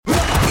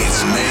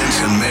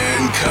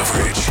man-to-man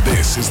coverage.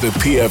 This is the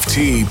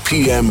PFT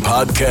PM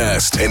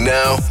podcast. And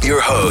now, your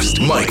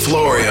host, Mike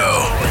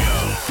Florio.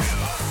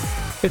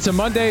 It's a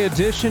Monday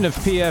edition of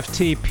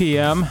PFT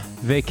PM,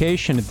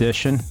 vacation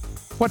edition.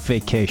 What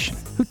vacation?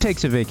 Who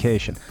takes a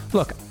vacation?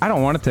 Look, I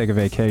don't want to take a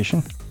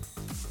vacation.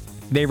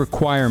 They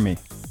require me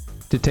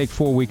to take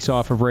 4 weeks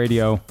off of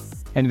radio,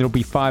 and it'll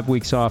be 5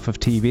 weeks off of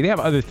TV. They have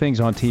other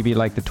things on TV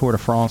like the Tour de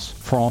France.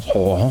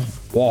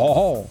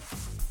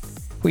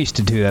 We used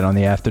to do that on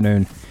the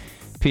afternoon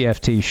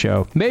PFT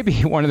show.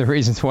 Maybe one of the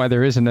reasons why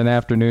there isn't an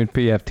afternoon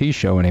PFT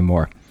show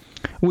anymore.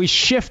 We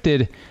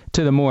shifted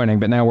to the morning,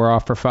 but now we're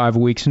off for 5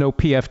 weeks. No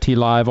PFT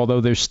Live, although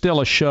there's still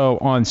a show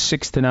on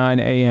 6 to 9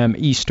 a.m.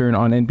 Eastern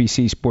on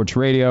NBC Sports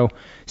Radio.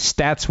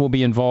 Stats will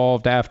be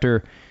involved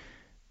after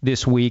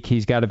this week.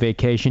 He's got a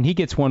vacation. He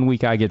gets 1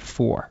 week, I get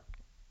 4.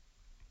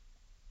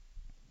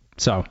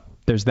 So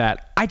there's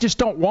that. I just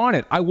don't want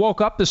it. I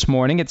woke up this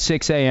morning at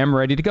 6 a.m.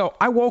 ready to go.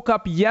 I woke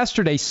up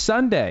yesterday,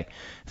 Sunday,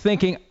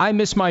 thinking, I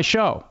miss my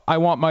show. I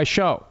want my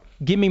show.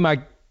 Give me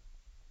my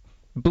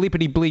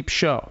bleepity bleep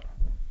show.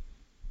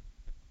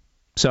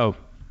 So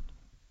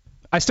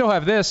I still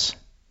have this,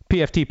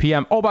 PFT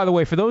PM. Oh, by the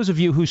way, for those of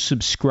you who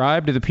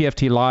subscribe to the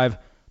PFT Live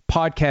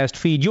podcast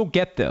feed, you'll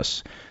get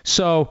this.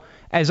 So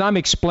as I'm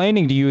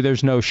explaining to you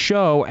there's no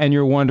show and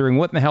you're wondering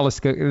what in the hell is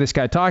this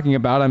guy talking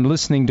about, I'm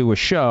listening to a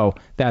show.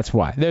 That's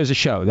why. There's a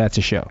show. That's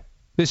a show.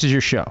 This is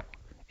your show.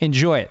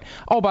 Enjoy it.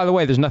 Oh, by the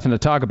way, there's nothing to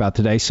talk about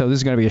today, so this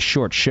is going to be a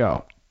short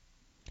show.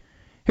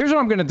 Here's what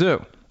I'm going to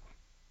do.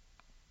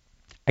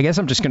 I guess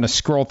I'm just going to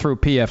scroll through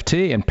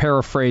PFT and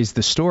paraphrase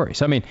the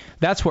stories. I mean,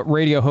 that's what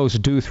radio hosts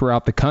do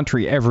throughout the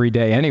country every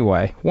day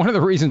anyway. One of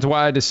the reasons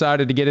why I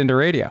decided to get into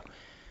radio.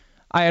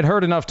 I had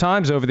heard enough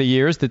times over the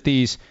years that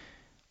these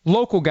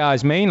local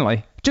guys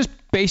mainly just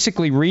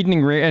basically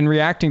reading and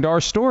reacting to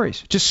our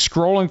stories, just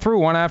scrolling through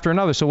one after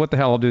another. So what the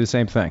hell, I'll do the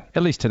same thing,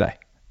 at least today.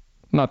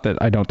 Not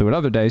that I don't do it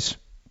other days.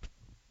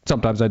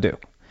 Sometimes I do.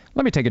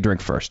 Let me take a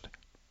drink first.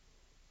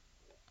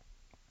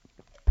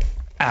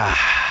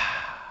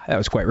 That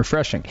was quite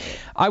refreshing.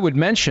 I would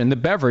mention the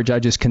beverage I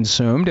just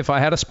consumed if I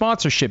had a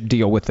sponsorship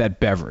deal with that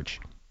beverage.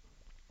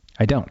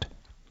 I don't.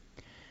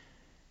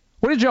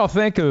 What did y'all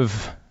think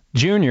of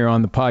Junior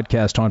on the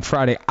podcast on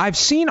Friday? I've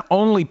seen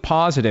only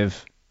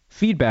positive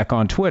feedback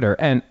on Twitter.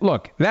 And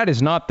look, that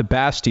is not the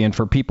bastion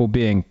for people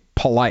being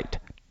polite.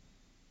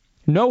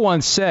 No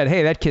one said,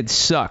 hey, that kid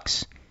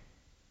sucks.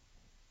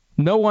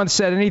 No one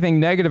said anything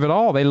negative at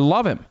all. They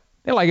love him.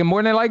 They like him more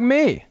than they like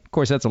me. Of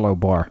course, that's a low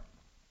bar.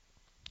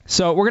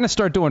 So we're going to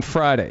start doing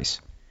Fridays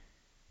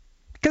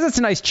because it's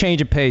a nice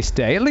change of pace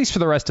day, at least for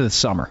the rest of the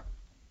summer,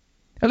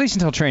 at least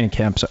until training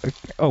camps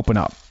open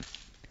up.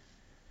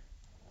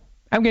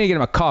 I'm going to get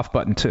him a cough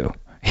button, too.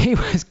 He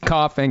was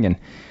coughing and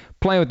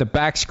playing with the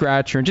back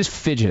scratcher and just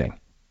fidgeting.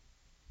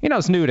 You know,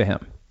 it's new to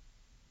him.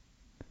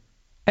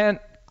 And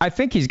I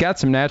think he's got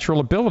some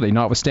natural ability,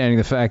 notwithstanding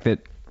the fact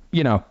that,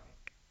 you know,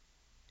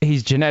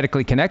 he's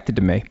genetically connected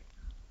to me.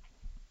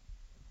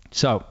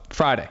 So,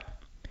 Friday.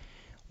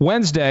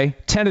 Wednesday,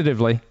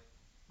 tentatively,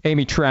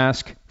 Amy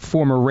Trask,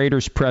 former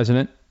Raiders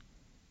president.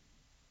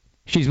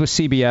 She's with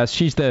CBS.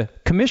 She's the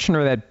commissioner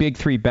of that Big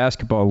Three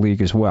basketball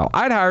league as well.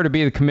 I'd hire her to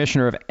be the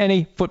commissioner of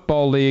any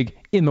football league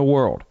in the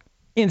world,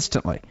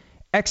 instantly.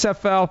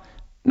 XFL,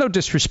 no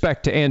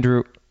disrespect to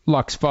Andrew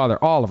Luck's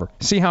father, Oliver.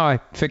 See how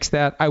I fixed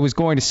that? I was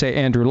going to say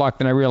Andrew Luck,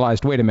 then I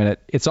realized, wait a minute,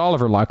 it's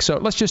Oliver Luck, so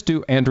let's just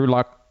do Andrew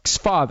Luck's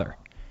father,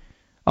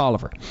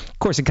 Oliver. Of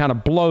course, it kind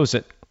of blows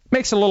it.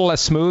 Makes it a little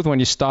less smooth when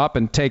you stop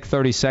and take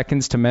 30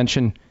 seconds to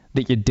mention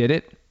that you did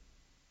it.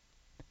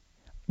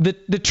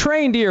 The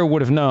trained ear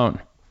would have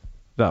known,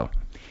 though.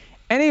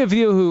 Any of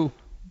you who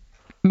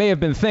may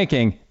have been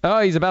thinking, oh,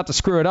 he's about to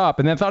screw it up,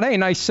 and then thought, hey,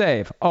 nice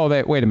save. Oh,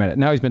 wait a minute.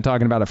 Now he's been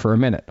talking about it for a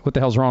minute. What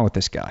the hell's wrong with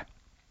this guy?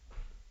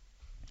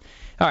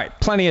 All right,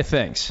 plenty of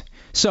things.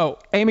 So,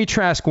 Amy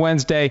Trask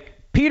Wednesday,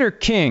 Peter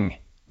King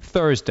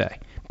Thursday.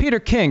 Peter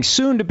King,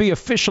 soon to be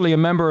officially a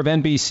member of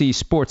NBC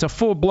Sports, a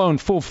full-blown,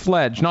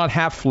 full-fledged, not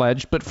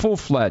half-fledged, but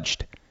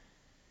full-fledged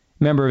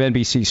member of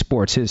NBC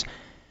Sports. His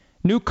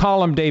new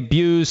column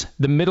debuts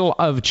the middle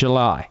of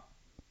July.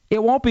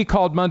 It won't be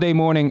called Monday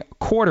Morning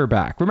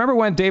Quarterback. Remember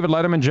when David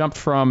Letterman jumped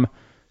from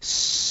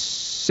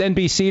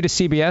NBC to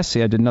CBS?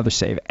 See, I did another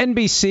save.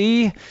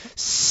 NBC to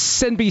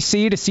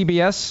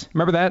CBS.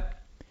 Remember that?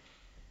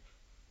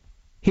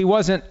 He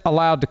wasn't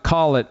allowed to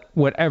call it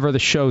whatever the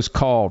show's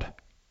called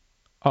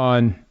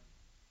on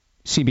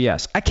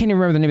CBS. I can't even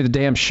remember the name of the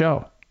damn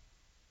show.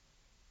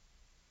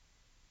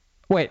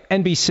 Wait,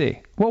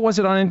 NBC. What was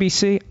it on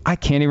NBC? I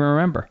can't even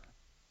remember.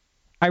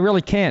 I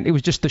really can't. It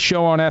was just the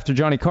show on after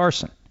Johnny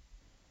Carson.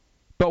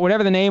 But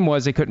whatever the name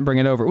was, they couldn't bring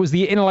it over. It was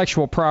the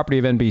intellectual property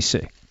of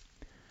NBC.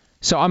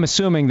 So I'm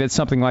assuming that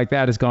something like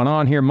that has gone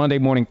on here. Monday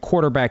Morning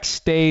Quarterback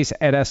stays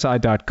at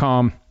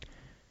SI.com.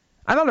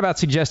 I thought about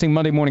suggesting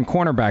Monday Morning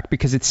Cornerback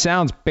because it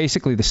sounds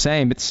basically the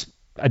same. It's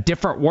a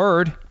different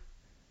word.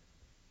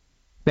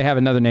 They have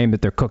another name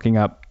that they're cooking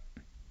up.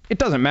 It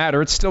doesn't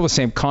matter. It's still the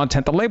same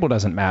content. The label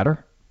doesn't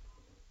matter.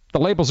 The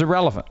label's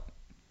irrelevant.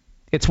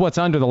 It's what's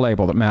under the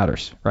label that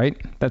matters, right?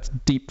 That's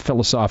deep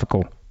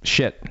philosophical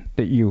shit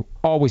that you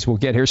always will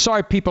get here.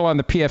 Sorry, people on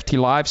the PFT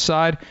Live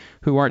side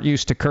who aren't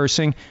used to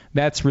cursing.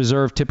 That's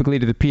reserved typically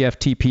to the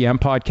PFT PM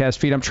podcast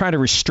feed. I'm trying to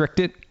restrict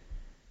it.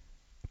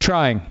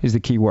 Trying is the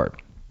key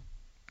word.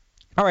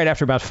 All right,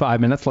 after about 5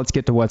 minutes, let's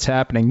get to what's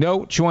happening.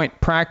 No joint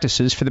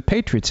practices for the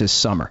Patriots this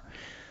summer.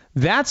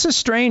 That's a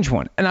strange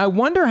one, and I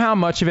wonder how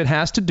much of it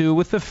has to do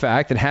with the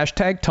fact that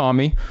hashtag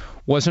Tommy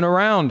wasn't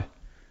around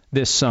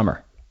this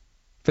summer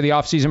for the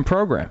offseason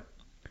program.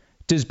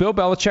 Does Bill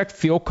Belichick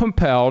feel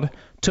compelled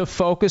to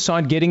focus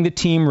on getting the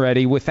team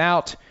ready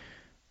without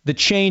the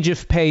change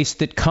of pace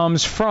that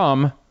comes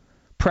from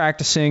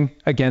practicing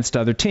against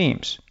other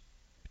teams?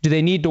 Do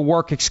they need to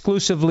work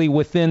exclusively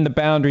within the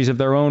boundaries of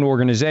their own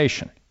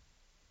organization?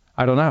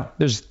 I don't know.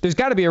 There's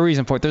got to be a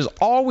reason for it. There's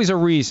always a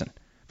reason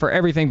for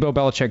everything Bill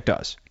Belichick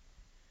does.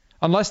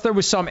 Unless there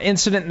was some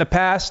incident in the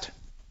past,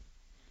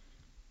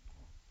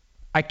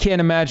 I can't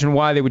imagine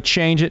why they would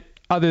change it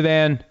other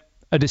than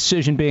a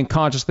decision being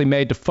consciously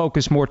made to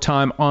focus more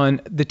time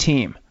on the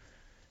team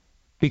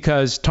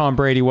because Tom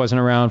Brady wasn't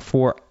around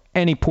for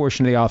any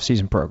portion of the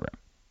offseason program.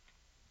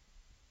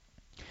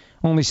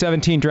 Only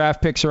 17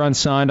 draft picks are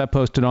unsigned. I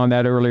posted on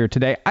that earlier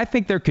today. I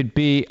think there could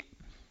be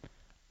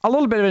a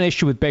little bit of an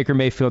issue with Baker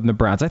Mayfield and the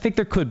Browns. I think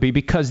there could be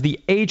because the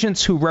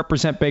agents who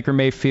represent Baker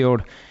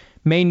Mayfield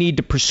may need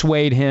to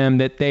persuade him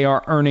that they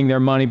are earning their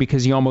money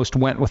because he almost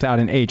went without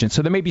an agent.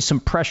 So there may be some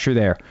pressure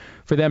there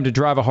for them to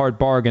drive a hard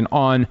bargain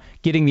on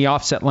getting the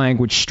offset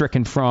language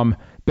stricken from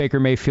Baker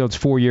Mayfield's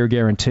 4-year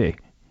guarantee.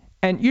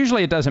 And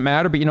usually it doesn't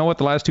matter, but you know what?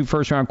 The last 2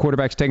 first-round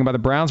quarterbacks taken by the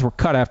Browns were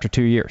cut after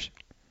 2 years.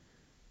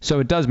 So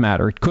it does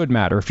matter. It could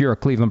matter if you're a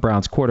Cleveland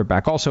Browns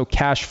quarterback. Also,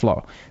 cash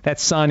flow. That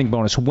signing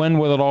bonus. When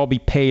will it all be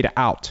paid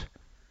out?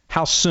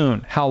 How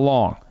soon? How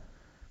long?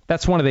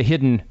 That's one of the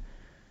hidden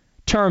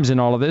terms in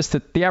all of this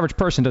that the average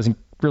person doesn't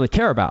really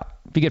care about.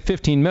 If you get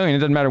 $15 million, it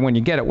doesn't matter when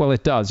you get it. Well,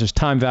 it does. There's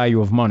time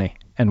value of money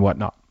and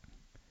whatnot.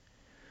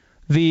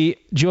 The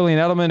Julian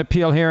Edelman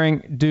appeal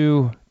hearing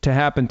due to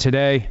happen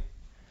today.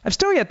 I've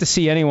still yet to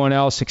see anyone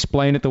else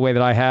explain it the way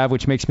that I have,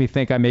 which makes me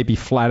think I may be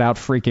flat out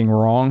freaking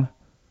wrong.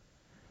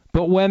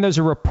 But when there's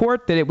a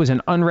report that it was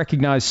an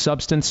unrecognized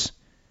substance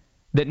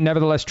that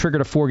nevertheless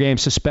triggered a 4-game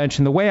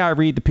suspension, the way I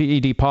read the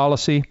PED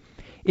policy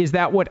is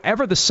that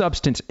whatever the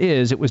substance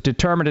is, it was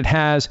determined it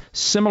has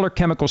similar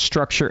chemical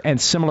structure and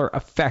similar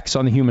effects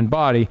on the human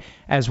body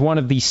as one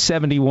of the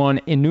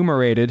 71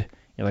 enumerated,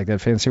 you like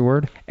that fancy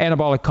word,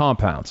 anabolic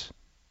compounds.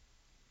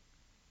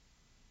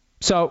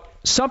 So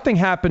something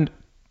happened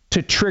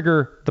to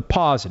trigger the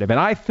positive. And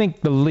I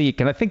think the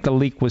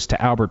leak was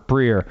to Albert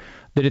Breer,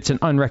 that it's an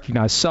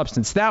unrecognized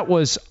substance. That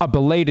was a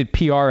belated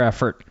PR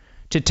effort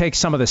to take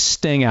some of the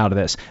sting out of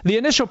this. The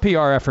initial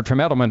PR effort from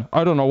Edelman,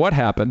 I don't know what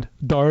happened.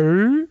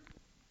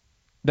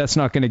 That's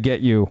not going to get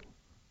you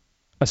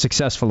a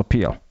successful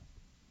appeal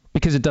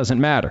because it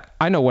doesn't matter.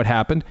 I know what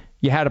happened.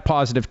 You had a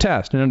positive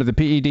test, and under the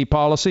PED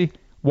policy,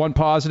 1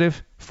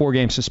 positive,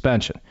 4-game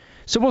suspension.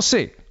 So we'll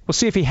see. We'll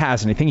see if he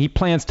has anything. He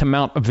plans to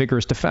mount a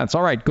vigorous defense.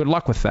 All right, good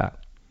luck with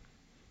that.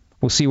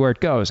 We'll see where it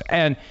goes.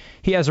 And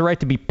he has a right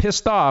to be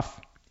pissed off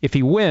if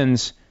he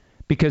wins,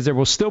 because there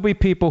will still be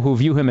people who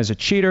view him as a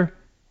cheater,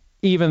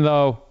 even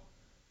though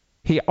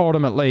he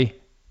ultimately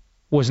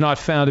was not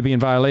found to be in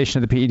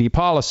violation of the PED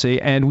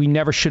policy, and we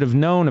never should have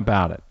known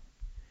about it.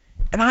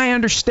 And I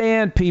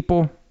understand,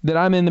 people, that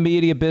I'm in the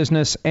media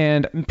business,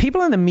 and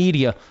people in the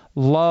media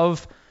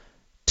love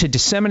to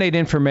disseminate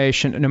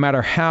information no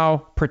matter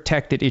how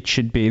protected it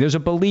should be. There's a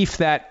belief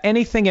that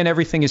anything and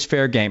everything is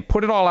fair game.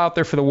 Put it all out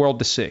there for the world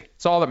to see.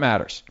 It's all that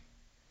matters.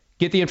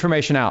 Get the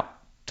information out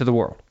to the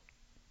world.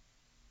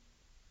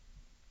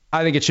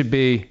 I think it should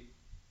be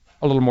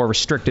a little more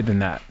restricted than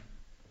that.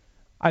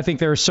 I think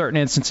there are certain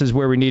instances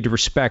where we need to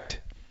respect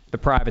the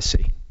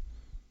privacy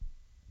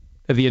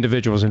of the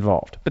individuals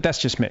involved. But that's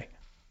just me.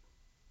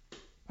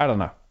 I don't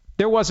know.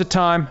 There was a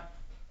time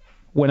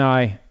when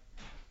I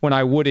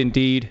would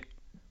indeed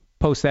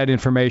post that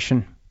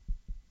information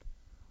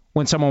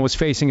when someone was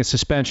facing a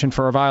suspension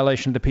for a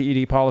violation of the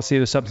PED policy,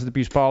 the substance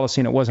abuse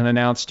policy, and it wasn't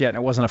announced yet and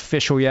it wasn't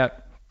official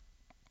yet.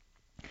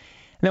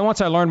 And then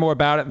once I learned more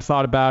about it and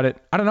thought about it,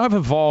 I don't know, I've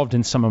evolved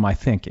in some of my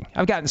thinking.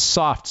 I've gotten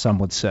soft, some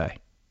would say.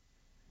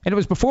 And it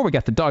was before we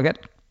got the dog. That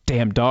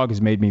damn dog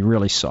has made me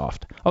really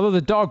soft. Although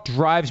the dog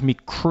drives me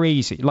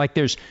crazy. Like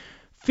there's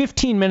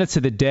 15 minutes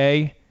of the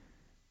day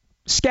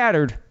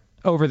scattered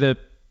over the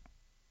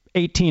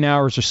 18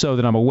 hours or so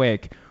that I'm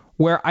awake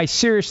where I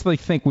seriously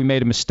think we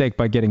made a mistake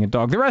by getting a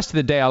dog. The rest of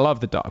the day, I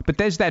love the dog. But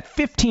there's that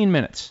 15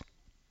 minutes,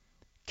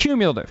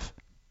 cumulative,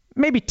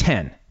 maybe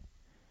 10,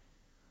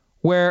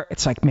 where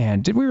it's like,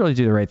 man, did we really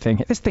do the right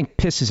thing? This thing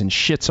pisses and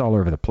shits all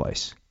over the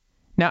place.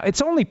 Now,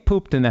 it's only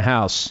pooped in the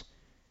house.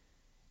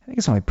 I think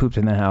it's only pooped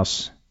in the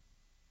house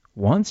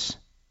once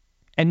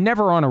and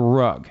never on a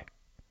rug.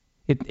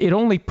 It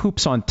only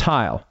poops on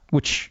tile,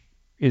 which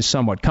is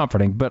somewhat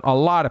comforting, but a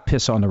lot of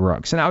piss on the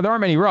rugs. Now, there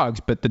aren't many rugs,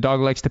 but the dog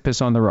likes to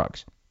piss on the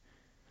rugs.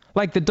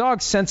 Like the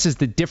dog senses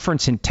the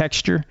difference in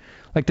texture.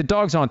 Like the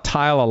dog's on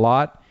tile a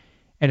lot,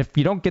 And if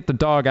you don't get the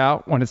dog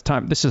out when it's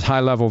time, this is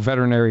high-level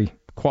veterinary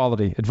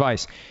quality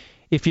advice.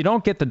 If you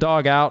don't get the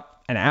dog out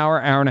an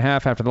hour, hour and a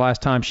half after the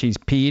last time she's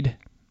peed,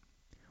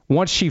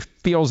 once she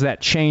feels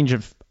that change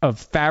of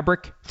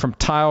fabric from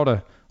tile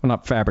to, well,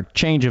 not fabric,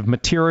 change of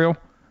material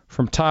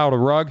from tile to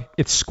rug,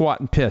 it's squat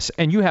and piss.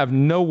 And you have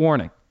no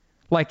warning.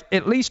 Like,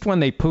 at least when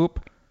they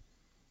poop,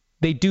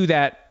 they do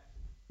that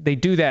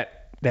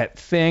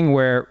thing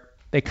where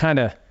they kind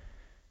of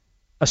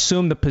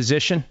assume the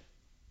position,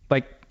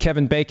 like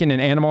Kevin Bacon in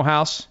Animal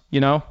House,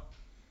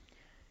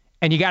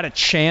 and you got a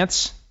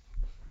chance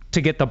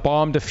to get the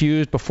bomb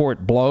diffused before it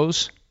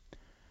blows.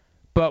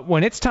 But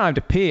when it's time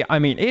to pee, I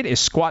mean, it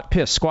is squat,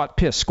 piss, squat,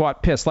 piss,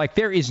 squat, piss. Like,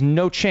 there is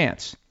no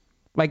chance.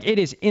 Like, it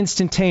is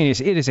instantaneous.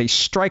 It is a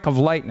strike of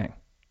lightning.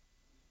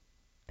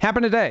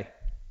 Happened today,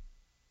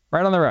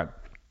 right on the road.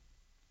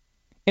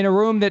 In a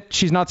room that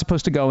she's not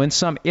supposed to go in,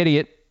 some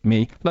idiot,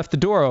 me, left the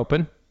door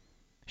open.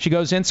 She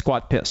goes in,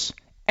 squat, piss.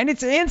 And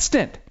it's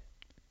instant.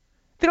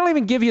 They don't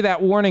even give you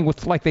that warning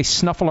with, like, they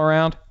snuffle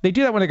around. They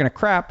do that when they're going to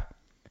crap.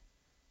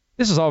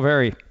 This is all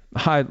very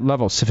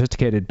high-level,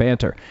 sophisticated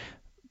banter.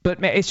 But,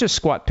 man, it's just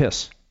squat,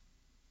 piss.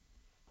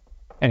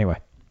 Anyway,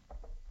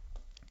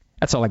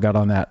 that's all I got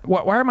on that.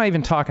 Why am I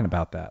even talking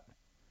about that?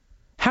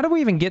 How do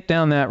we even get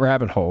down that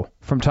rabbit hole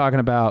from talking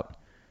about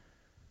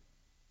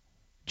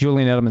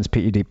Julian Edelman's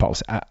PED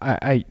pulse?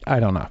 I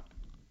don't know.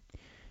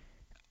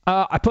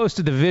 I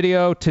posted the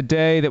video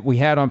today that we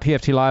had on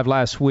PFT Live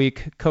last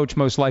week. Coach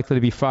most likely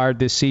to be fired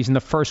this season.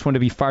 The first one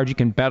to be fired. You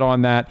can bet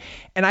on that.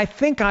 And I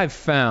think I've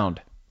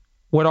found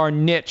what our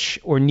niche,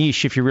 or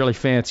niche if you really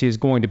fancy, is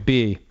going to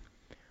be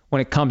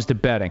when it comes to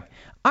betting.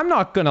 I'm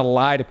not going to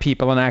lie to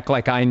people and act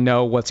like I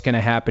know what's going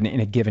to happen in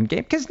a given game,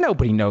 because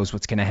nobody knows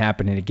what's going to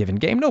happen in a given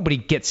game. Nobody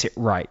gets it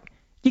right.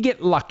 You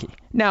get lucky.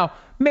 Now,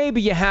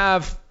 maybe you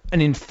have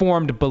an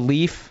informed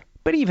belief,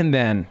 but even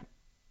then,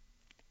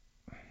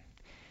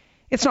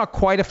 it's not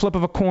quite a flip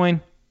of a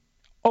coin.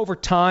 Over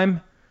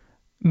time,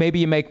 maybe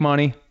you make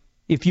money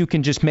if you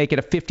can just make it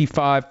a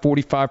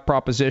 55-45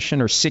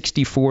 proposition or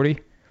 60-40,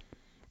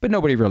 but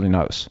nobody really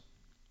knows.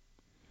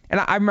 And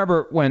I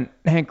remember when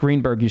Hank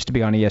Greenberg used to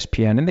be on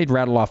ESPN, and they'd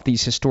rattle off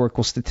these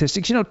historical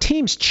statistics.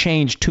 Teams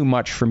change too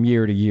much from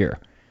year to year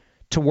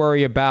to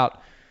worry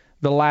about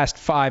the last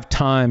 5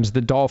 times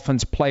the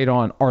Dolphins played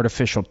on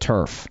artificial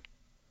turf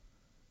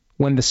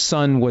when the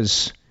sun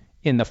was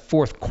in the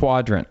 4th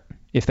quadrant,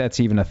 if that's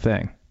even a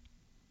thing.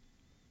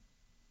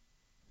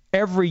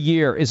 Every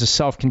year is a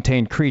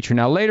self-contained creature.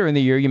 Now, later in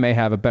the year, you may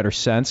have a better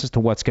sense as to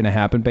what's going to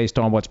happen based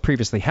on what's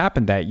previously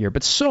happened that year,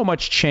 but so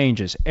much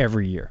changes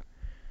every year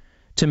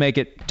to make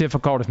it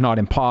difficult, if not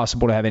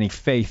impossible, to have any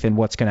faith in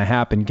what's going to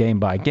happen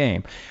game by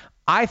game.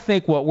 I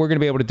think what we're going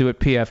to be able to do at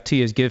PFT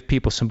is give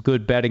people some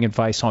good betting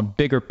advice on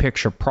bigger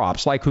picture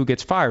props, like who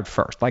gets fired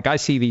first. Like, I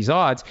see these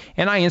odds,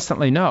 and I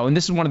instantly know. And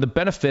this is one of the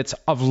benefits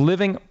of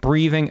living,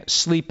 breathing,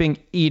 sleeping,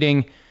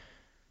 eating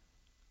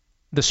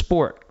the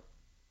sport.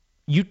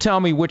 You tell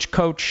me which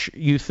coach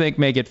you think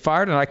may get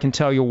fired, and I can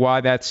tell you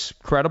why that's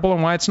credible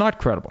and why it's not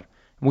credible.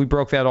 And we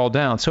broke that all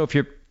down. So if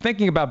you're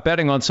thinking about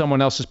betting on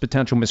someone else's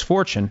potential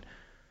misfortune,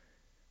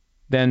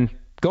 then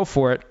go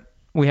for it.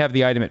 We have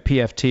the item at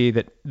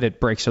PFT that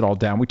breaks it all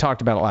down. We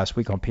talked about it last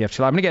week on PFT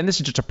Live. And again, this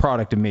is just a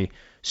product of me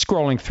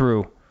scrolling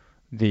through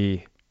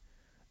the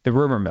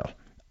rumor mill.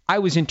 I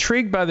was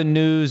intrigued by the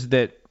news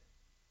that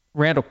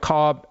Randall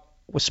Cobb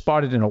was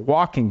spotted in a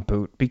walking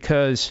boot,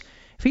 because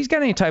if he's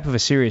got any type of a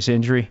serious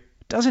injury,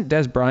 doesn't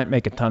Des Bryant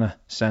make a ton of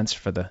sense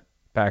for the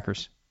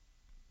Packers?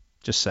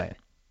 Just saying.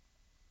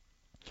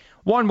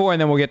 One more,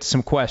 and then we'll get to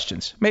some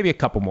questions. Maybe a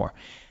couple more.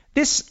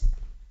 This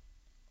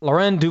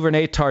Laurent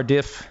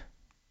Duvernay-Tardif,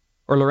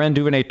 or Laurent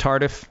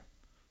Duvernay-Tardif,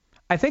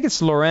 I think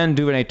it's Laurent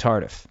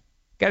Duvernay-Tardif.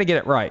 Got to get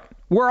it right.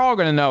 We're all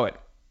going to know it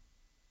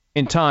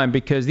in time,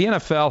 because the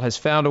NFL has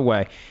found a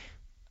way,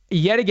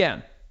 yet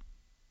again,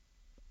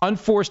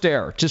 unforced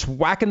error, just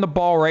whacking the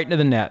ball right into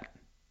the net.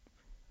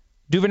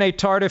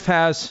 Duvernay-Tardif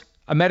has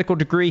a medical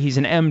degree. He's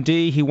an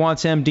MD. He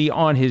wants MD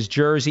on his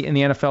jersey, and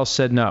the NFL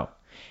said no.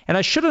 And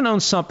I should have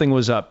known something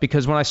was up,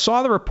 because when I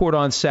saw the report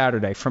on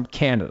Saturday from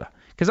Canada,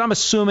 because I'm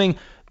assuming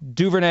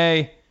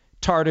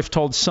Duvernay-Tardif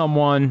told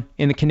someone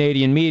in the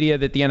Canadian media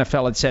that the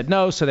NFL had said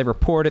no, so they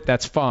report it.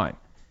 That's fine.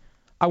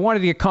 I wanted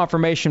to get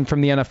confirmation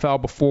from the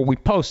NFL before we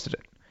posted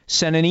it.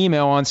 Sent an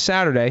email on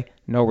Saturday,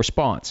 no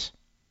response.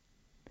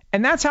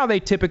 And that's how they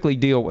typically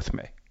deal with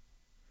me.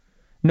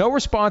 No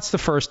response the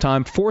first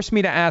time, force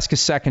me to ask a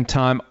second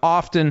time.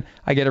 Often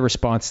I get a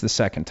response the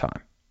second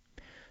time.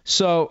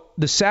 So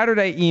the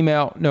Saturday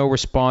email, no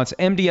response.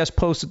 MDS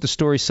posted the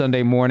story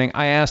Sunday morning.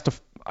 I asked,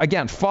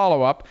 again,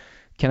 follow up.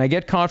 Can I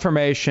get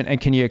confirmation, and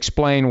can you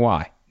explain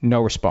why?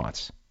 No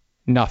response.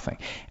 Nothing.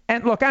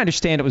 And look, I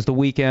understand it was the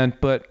weekend,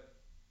 but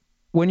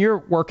when you're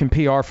working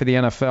PR for the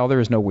NFL, there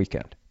is no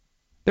weekend.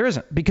 There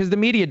isn't, because the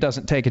media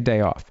doesn't take a day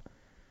off.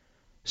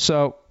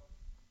 So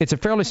it's a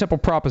fairly simple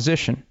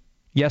proposition.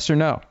 Yes or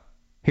no?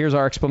 Here's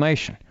our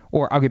explanation.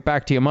 Or I'll get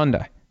back to you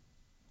Monday.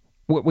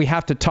 We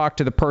have to talk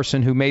to the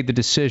person who made the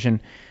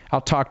decision.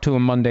 I'll talk to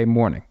him Monday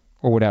morning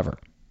or whatever.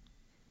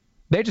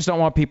 They just don't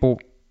want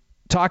people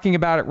talking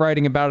about it,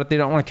 writing about it. They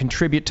don't want to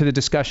contribute to the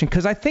discussion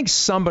because I think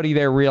somebody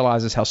there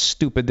realizes how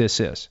stupid this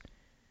is.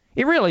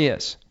 It really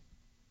is.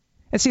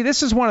 And see,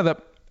 this is one of the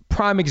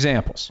prime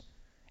examples.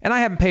 And I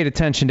haven't paid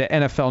attention to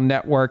NFL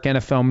Network,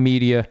 NFL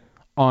media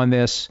on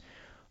this.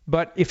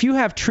 But if you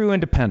have true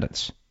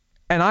independence,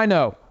 and I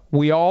know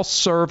we all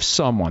serve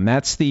someone,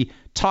 that's the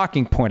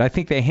talking point. I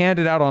think they hand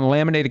it out on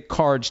laminated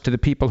cards to the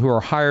people who are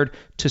hired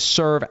to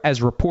serve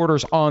as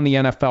reporters on the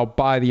NFL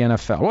by the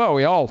NFL. Well,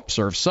 we all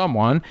serve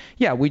someone.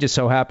 Yeah, we just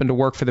so happen to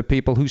work for the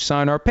people who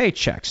sign our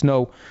paychecks.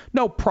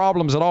 No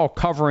problems at all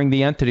covering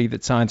the entity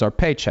that signs our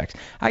paychecks.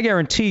 I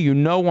guarantee you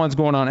no one's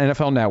going on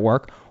NFL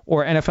Network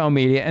or NFL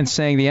media and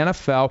saying the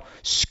NFL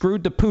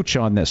screwed the pooch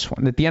on this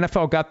one, that the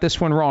NFL got this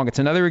one wrong. It's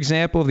another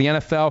example of the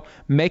NFL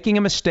making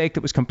a mistake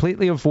that was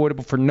completely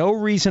avoidable for no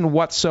reason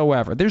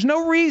whatsoever. There's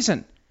no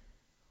reason.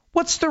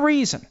 What's the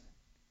reason?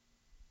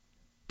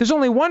 There's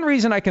only one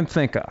reason I can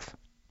think of.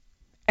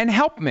 And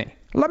help me.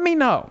 Let me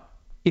know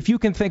if you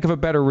can think of a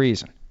better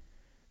reason.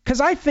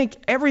 Because I think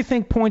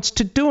everything points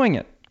to doing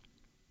it.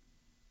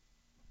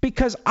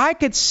 Because I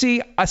could see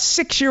a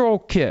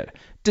 6-year-old kid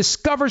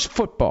discovers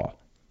football.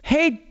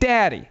 Hey,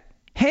 Daddy.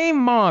 Hey,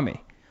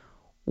 Mommy.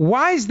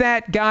 Why does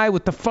that guy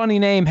with the funny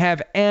name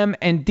have M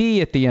and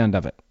D at the end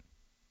of it?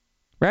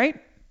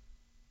 Right?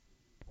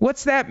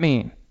 What's that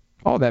mean?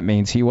 Oh, that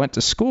means he went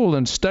to school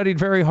and studied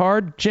very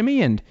hard,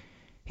 Jimmy, and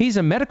he's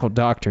a medical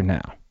doctor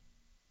now.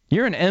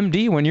 You're an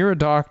MD when you're a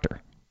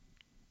doctor.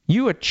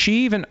 You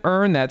achieve and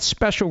earn that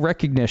special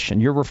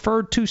recognition. You're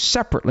referred to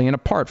separately and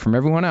apart from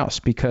everyone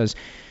else because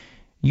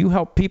you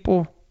help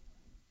people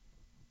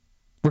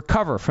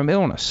recover from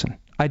illness and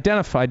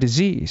identify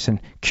disease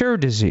and cure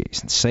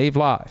disease and save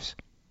lives.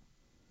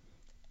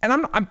 And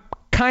I'm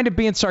kind of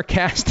being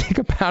sarcastic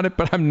about it,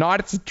 but I'm not.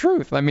 It's the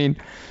truth. I mean,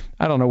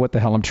 I don't know what the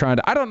hell I'm trying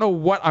to. I don't know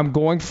what I'm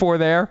going for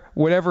there.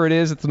 Whatever it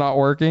is, it's not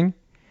working.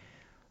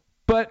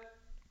 But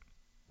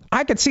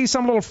I could see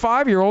some little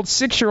 5-year-old,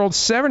 6-year-old,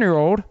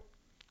 7-year-old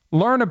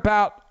learn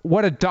about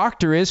what a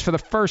doctor is for the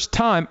first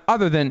time,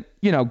 other than,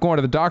 going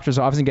to the doctor's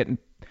office and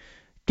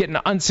getting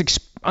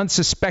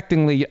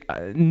unsuspectingly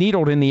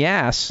needled in the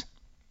ass,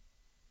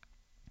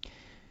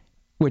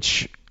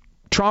 which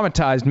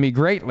traumatized me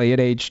greatly at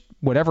age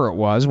whatever it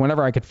was,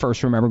 whenever I could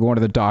first remember going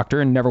to the doctor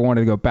and never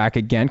wanted to go back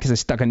again because I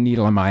stuck a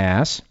needle in my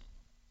ass.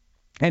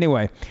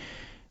 Anyway,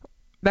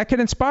 that could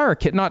inspire a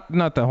kid, not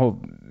the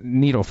whole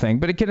needle thing,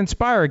 but it could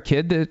inspire a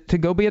kid to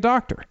go be a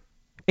doctor.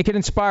 It could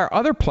inspire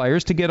other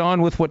players to get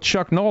on with what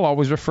Chuck Noll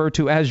always referred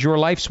to as your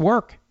life's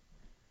work.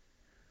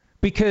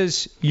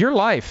 Because your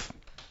life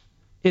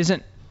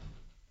isn't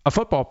a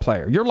football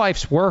player. Your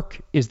life's work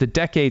is the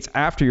decades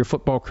after your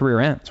football career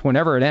ends,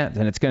 whenever it ends,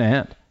 and it's going to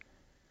end.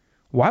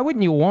 Why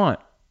wouldn't you want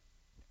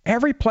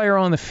every player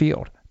on the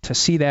field to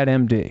see that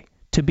MD,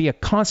 to be a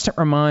constant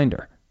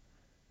reminder?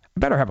 I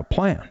better have a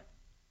plan.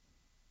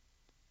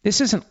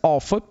 This isn't all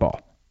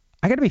football.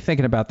 I got to be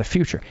thinking about the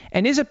future.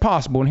 And is it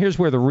possible, and here's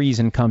where the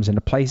reason comes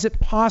into play, is it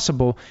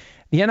possible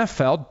the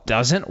NFL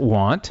doesn't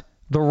want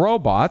the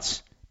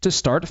robots to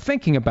start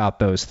thinking about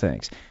those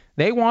things?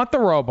 They want the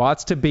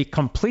robots to be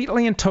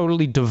completely and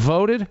totally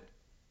devoted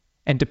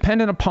and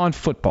dependent upon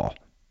football.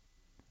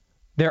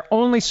 Their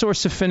only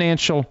source of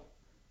financial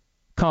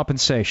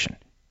compensation.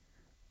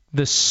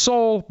 The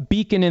sole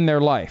beacon in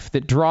their life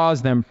that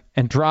draws them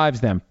and drives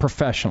them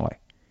professionally.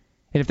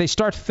 And if they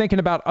start thinking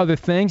about other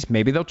things,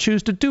 maybe they'll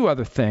choose to do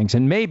other things.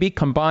 And maybe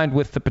combined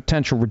with the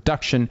potential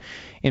reduction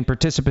in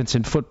participants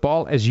in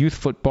football as youth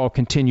football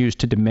continues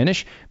to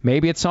diminish,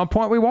 maybe at some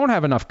point we won't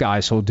have enough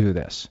guys who'll do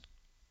this.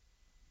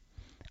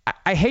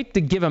 I hate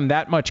to give them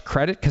that much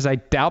credit because I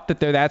doubt that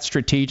they're that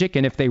strategic.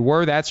 And if they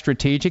were that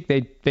strategic,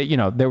 they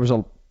there was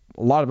a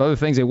lot of other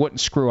things they wouldn't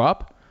screw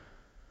up.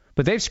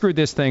 But they've screwed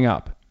this thing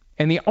up.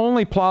 And the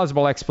only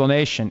plausible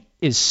explanation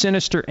is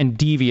sinister and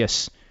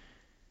devious.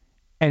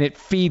 And it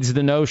feeds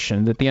the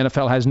notion that the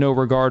NFL has no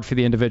regard for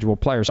the individual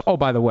players. Oh,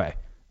 by the way,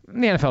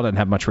 the NFL doesn't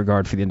have much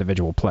regard for the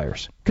individual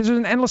players because there's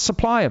an endless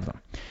supply of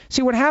them.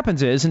 See, what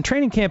happens is, and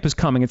training camp is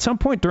coming, at some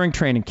point during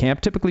training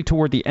camp, typically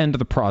toward the end of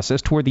the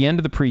process, toward the end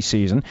of the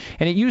preseason,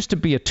 and it used to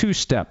be a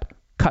 2-step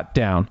cut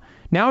down.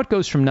 Now it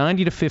goes from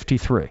 90 to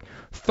 53.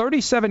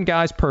 37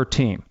 guys per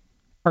team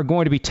are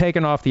going to be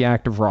taken off the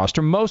active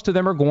roster. Most of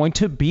them are going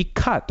to be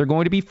cut. They're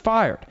going to be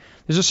fired.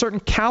 There's a certain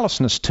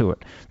callousness to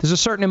it. There's a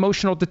certain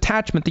emotional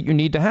detachment that you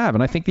need to have,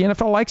 and I think the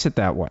NFL likes it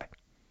that way.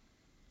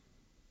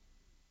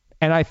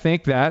 And I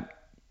think that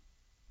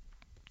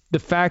the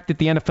fact that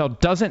the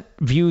NFL doesn't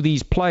view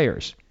these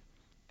players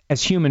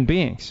as human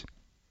beings,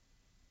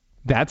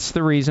 that's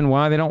the reason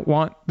why they don't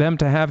want them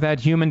to have that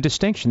human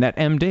distinction, that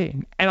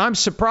MD. And I'm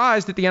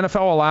surprised that the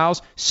NFL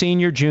allows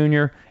senior,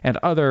 junior, and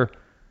other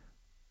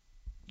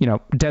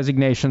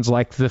designations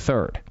like the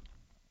third.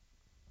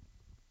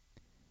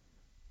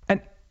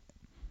 And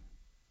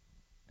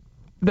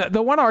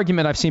the one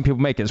argument I've seen people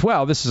make is,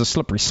 well, this is a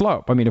slippery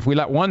slope. I mean, if we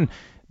let one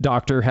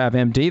doctor, have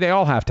MD. They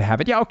all have to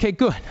have it. Yeah, okay,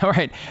 good. All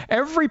right.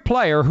 Every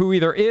player who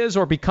either is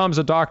or becomes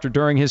a doctor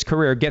during his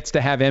career gets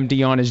to have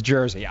MD on his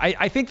jersey.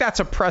 I think that's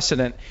a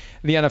precedent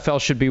the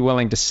NFL should be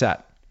willing to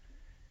set.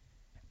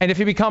 And if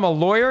you become a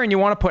lawyer and you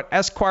want to put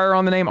Esquire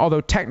on the name,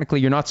 although technically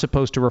you're not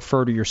supposed to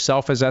refer to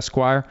yourself as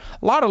Esquire,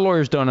 a lot of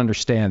lawyers don't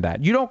understand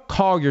that. You don't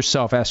call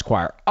yourself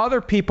Esquire.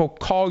 Other people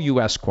call you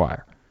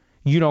Esquire.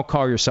 You don't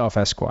call yourself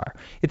Esquire.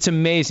 It's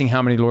amazing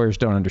how many lawyers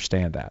don't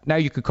understand that. Now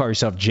you could call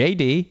yourself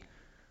JD,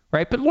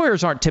 right? But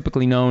lawyers aren't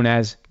typically known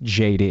as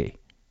JD.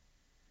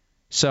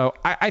 So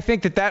I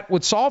think that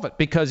would solve it,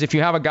 because if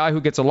you have a guy who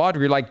gets a law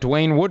degree like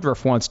Dwayne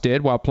Woodruff once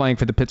did while playing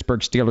for the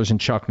Pittsburgh Steelers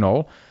and Chuck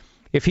Noll,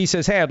 if he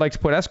says, hey, I'd like to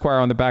put Esquire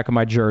on the back of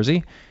my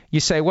jersey, you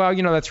say, well,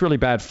 that's really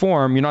bad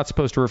form. You're not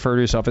supposed to refer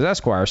to yourself as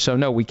Esquire. So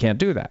no, we can't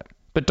do that.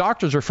 But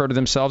doctors refer to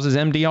themselves as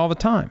MD all the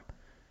time.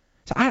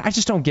 So I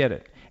just don't get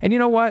it. And you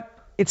know what?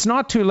 It's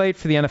not too late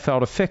for the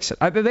NFL to fix it.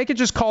 They could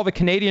just call the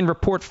Canadian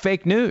report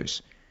fake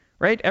news,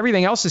 right?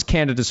 Everything else is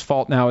Canada's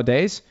fault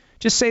nowadays.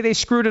 Just say they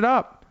screwed it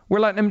up. We're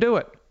letting them do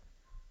it.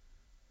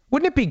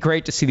 Wouldn't it be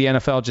great to see the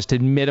NFL just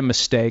admit a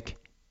mistake?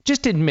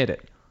 Just admit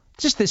it.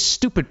 Just this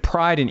stupid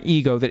pride and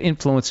ego that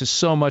influences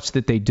so much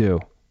that they do.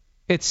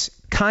 It's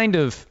just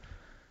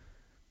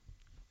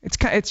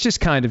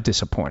kind of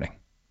disappointing.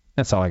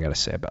 That's all I got to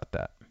say about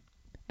that.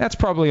 That's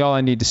probably all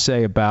I need to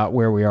say about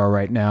where we are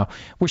right now.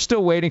 We're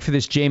still waiting for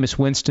this Jameis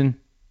Winston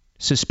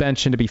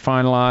suspension to be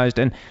finalized.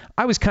 And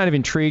I was kind of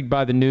intrigued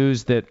by the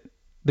news that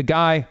the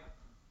guy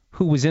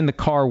who was in the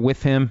car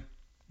with him,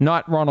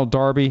 not Ronald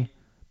Darby,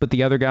 but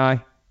the other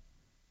guy,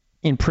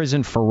 in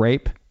prison for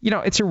rape.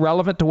 It's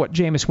irrelevant to what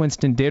Jameis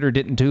Winston did or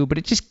didn't do, but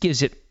it just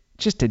gives it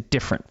just a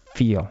different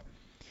feel.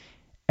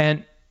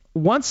 And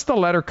once the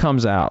letter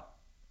comes out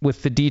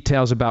with the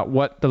details about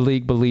what the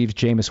league believes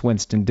Jameis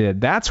Winston did,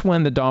 that's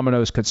when the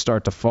dominoes could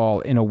start to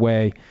fall in a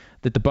way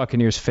that the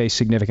Buccaneers face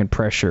significant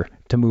pressure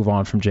to move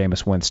on from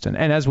Jameis Winston.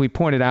 And as we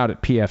pointed out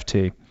at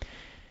PFT,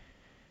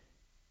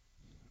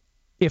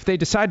 if they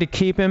decide to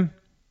keep him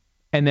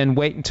and then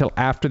wait until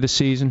after the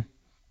season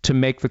to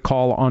make the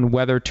call on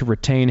whether to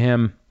retain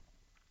him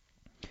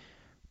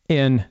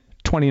in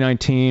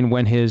 2019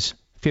 when his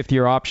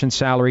fifth-year option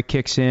salary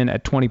kicks in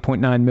at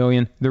 $20.9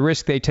 million, the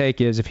risk they take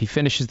is if he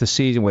finishes the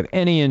season with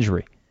any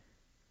injury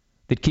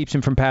that keeps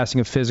him from passing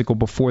a physical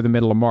before the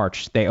middle of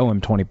March, they owe him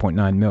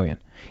 $20.9 million.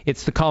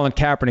 It's the Colin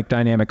Kaepernick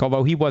dynamic.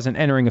 Although he wasn't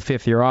entering a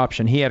fifth-year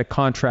option, he had a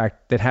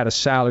contract that had a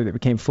salary that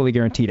became fully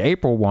guaranteed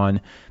April 1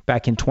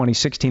 back in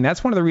 2016.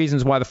 That's one of the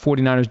reasons why the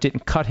 49ers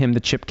didn't cut him the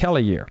Chip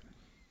Kelly year.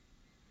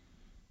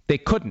 They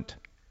couldn't,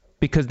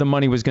 because the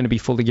money was going to be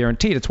fully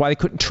guaranteed. It's why they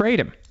couldn't trade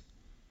him.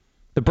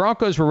 The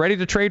Broncos were ready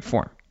to trade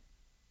for him,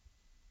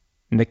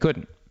 and they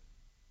couldn't,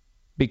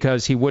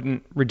 because he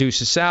wouldn't reduce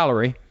his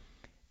salary,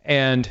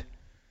 and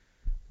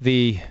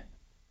the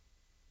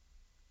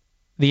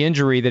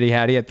injury that he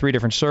had 3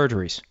 different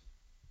surgeries.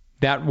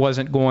 That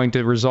wasn't going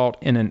to result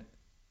in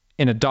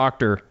a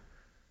doctor,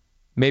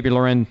 maybe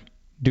Laurent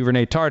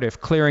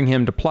Duvernay-Tardif, clearing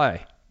him to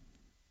play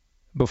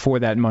before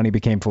that money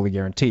became fully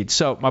guaranteed.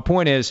 So my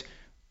point is,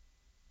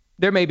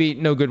 there may be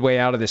no good way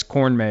out of this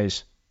corn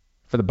maze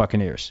for the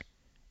Buccaneers.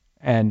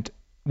 And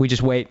we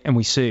just wait and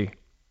we see.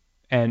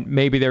 And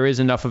maybe there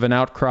is enough of an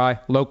outcry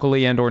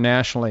locally and or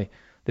nationally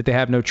that they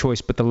have no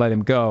choice but to let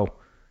him go,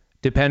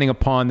 depending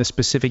upon the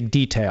specific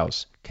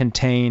details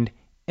contained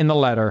in the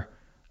letter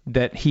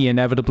that he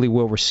inevitably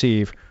will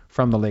receive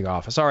from the league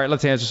office. All right,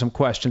 let's answer some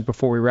questions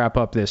before we wrap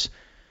up this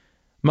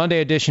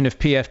Monday edition of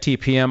PFT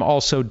PM,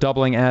 also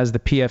doubling as the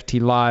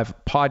PFT Live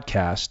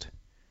podcast.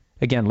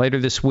 Again, later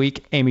this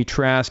week, Amy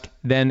Trask,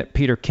 then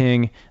Peter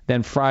King,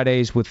 then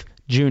Fridays with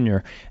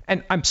Junior.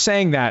 And I'm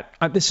saying that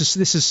this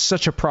is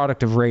such a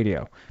product of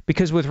radio,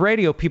 because with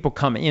radio, people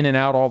come in and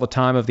out all the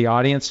time of the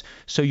audience,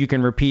 so you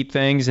can repeat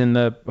things in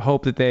the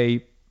hope that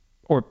they,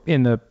 or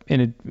in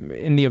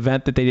the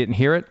event that they didn't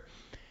hear it.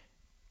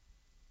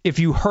 If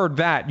you heard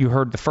that, you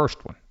heard the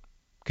first one,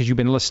 because you've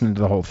been listening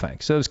to the whole thing.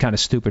 So it was kind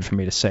of stupid for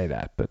me to say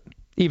that, but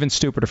even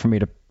stupider for me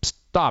to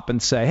stop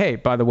and say, hey,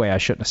 by the way, I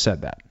shouldn't have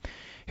said that.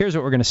 Here's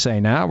what we're going to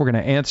say now. We're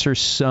going to answer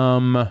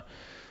some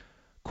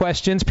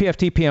questions.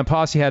 PFT PM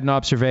Posse had an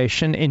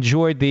observation.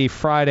 Enjoyed the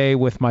Friday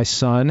with my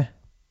son,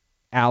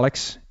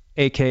 Alex,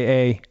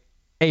 a.k.a.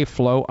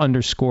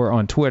 AFlow_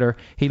 on Twitter.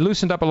 He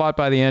loosened up a lot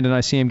by the end, and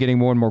I see him getting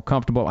more and more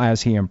comfortable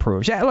as he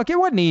improves. Yeah, look, it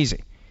wasn't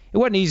easy. It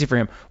wasn't easy for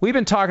him. We've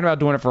been talking about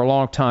doing it for a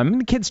long time.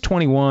 The kid's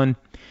 21,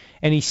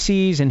 and he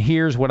sees and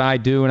hears what I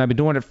do, and I've been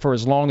doing it for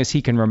as long as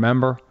he can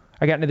remember.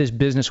 I got into this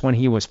business when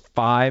he was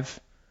 5.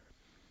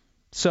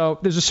 So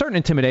there's a certain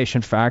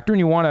intimidation factor, and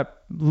you want to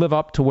live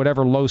up to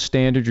whatever low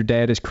standard your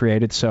dad has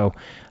created. So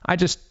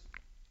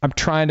I'm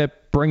trying to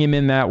bring him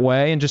in that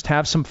way and just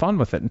have some fun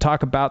with it and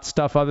talk about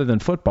stuff other than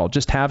football.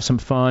 Just have some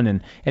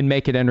fun and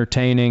make it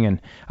entertaining.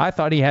 And I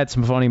thought he had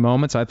some funny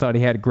moments. I thought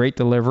he had a great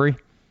delivery.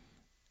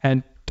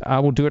 And I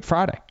will do it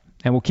Friday.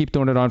 And we'll keep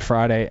doing it on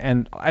Friday.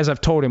 And as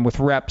I've told him, with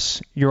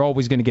reps, you're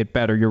always going to get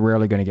better. You're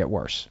rarely going to get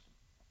worse.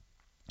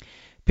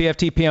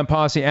 PFT PM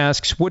Posse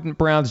asks, wouldn't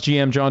Browns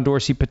GM John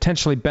Dorsey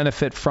potentially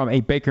benefit from a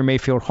Baker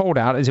Mayfield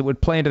holdout, as it would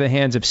play into the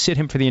hands of sit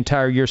him for the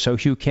entire year so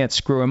Hugh can't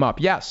screw him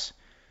up? Yes.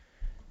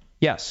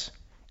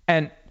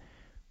 And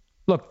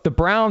look, the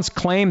Browns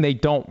claim they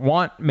don't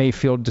want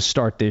Mayfield to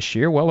start this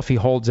year. Well, if he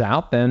holds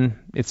out, then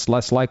it's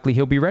less likely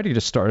he'll be ready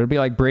to start. It'll be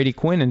like Brady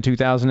Quinn in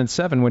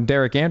 2007 when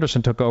Derek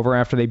Anderson took over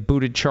after they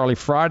booted Charlie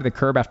Fry to the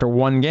curb after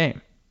one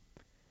game.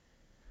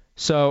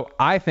 So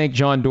I think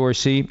John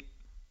Dorsey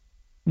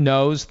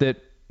knows that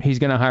he's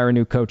going to hire a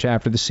new coach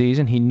after the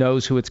season. He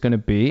knows who it's going to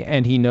be,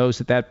 and he knows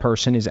that that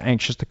person is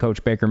anxious to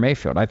coach Baker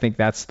Mayfield. I think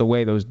that's the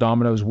way those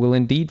dominoes will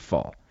indeed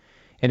fall.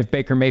 And if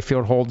Baker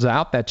Mayfield holds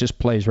out, that just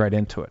plays right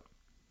into it.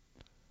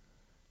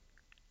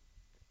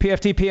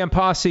 PFT PM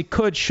Posse,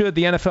 should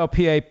the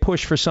NFLPA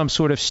push for some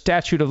sort of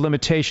statute of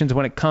limitations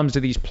when it comes to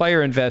these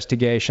player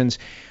investigations?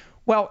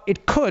 Well,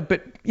 it could,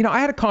 but,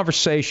 I had a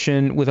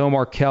conversation with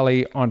Omar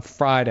Kelly on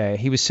Friday.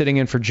 He was sitting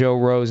in for Joe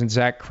Rose and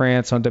Zach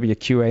Krantz on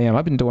WQAM.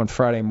 I've been doing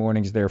Friday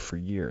mornings there for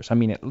years. I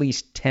mean, at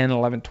least 10,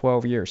 11,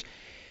 12 years.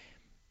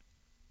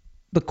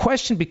 The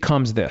question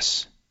becomes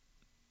this.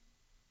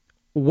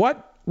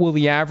 What will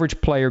the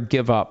average player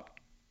give up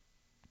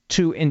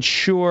to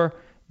ensure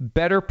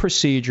better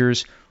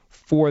procedures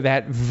for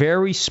that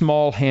very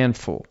small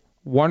handful,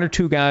 one or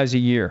two guys a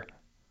year,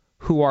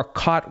 who are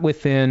caught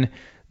within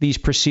these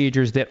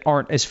procedures that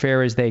aren't as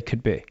fair as they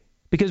could be?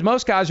 Because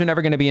most guys are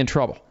never going to be in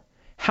trouble.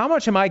 How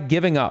much am I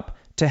giving up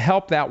to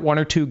help that one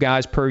or two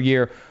guys per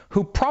year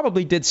who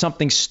probably did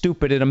something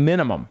stupid at a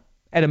minimum?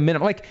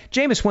 Like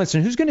Jameis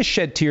Winston, who's going to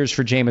shed tears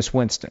for Jameis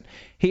Winston?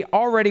 He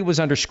already was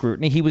under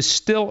scrutiny. He was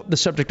still the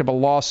subject of a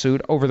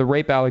lawsuit over the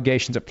rape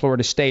allegations at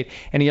Florida State,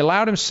 and he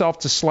allowed himself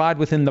to slide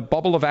within the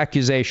bubble of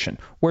accusation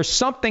where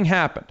something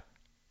happened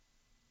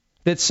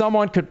that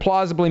someone could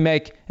plausibly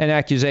make an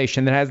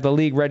accusation that has the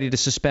league ready to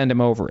suspend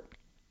him over it.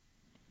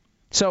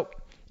 So,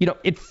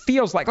 it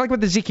feels like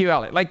with Ezekiel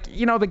Elliott,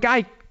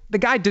 the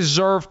guy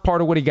deserved part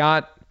of what he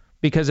got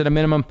because at a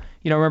minimum,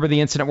 remember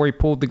the incident where he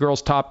pulled the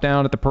girl's top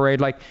down at the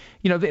parade?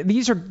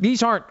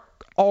 These aren't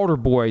altar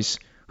boys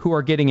who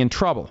are getting in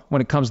trouble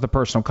when it comes to the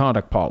personal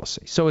conduct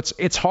policy. So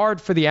it's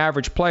hard for the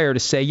average player to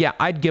say, yeah,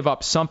 I'd give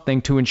up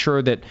something to ensure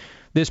that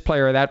this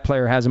player or that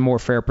player has a more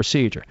fair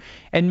procedure.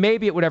 And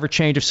maybe it would ever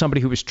change if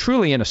somebody who was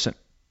truly innocent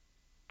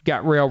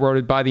got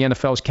railroaded by the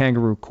NFL's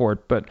kangaroo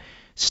court. But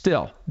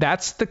still,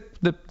 that's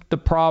the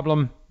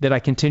problem that I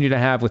continue to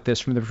have with this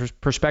from the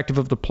perspective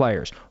of the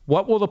players.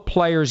 What will the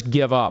players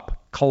give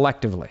up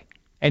collectively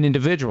and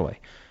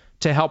individually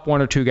to help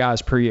one or two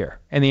guys per year?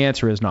 And the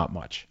answer is not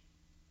much.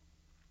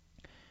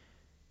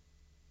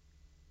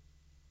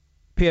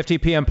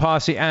 PFT PM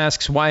Posse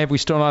asks, why have we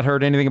still not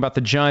heard anything about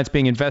the Giants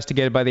being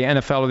investigated by the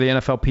NFL or the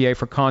NFLPA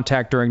for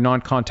contact during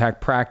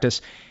non-contact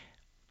practice?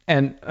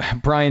 And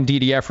Brian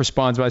DDF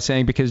responds by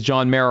saying, because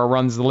John Mara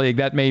runs the league.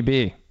 That may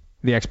be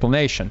the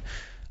explanation.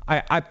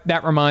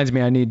 That reminds me,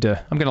 I'm going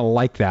to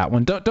like that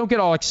one. Don't get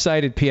all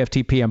excited,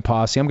 PFT PM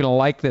Posse. I'm going to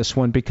like this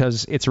one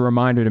because it's a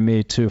reminder to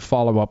me to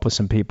follow up with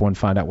some people and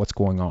find out what's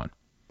going on.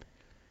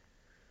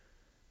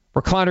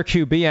 Recliner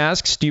QB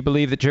asks, do you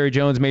believe that Jerry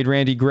Jones made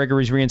Randy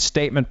Gregory's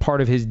reinstatement part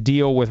of his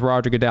deal with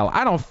Roger Goodell?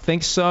 I don't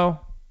think so.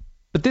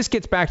 But this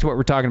gets back to what we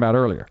were talking about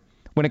earlier.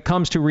 When it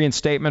comes to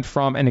reinstatement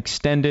from an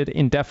extended,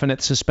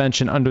 indefinite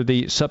suspension under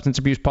the substance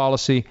abuse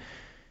policy,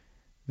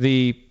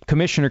 the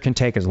commissioner can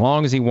take as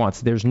long as he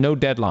wants. There's no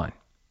deadline.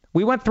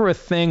 We went through a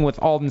thing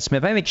with Alden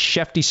Smith. I think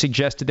Shefty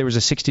suggested there was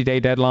a 60-day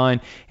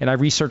deadline, and I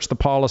researched the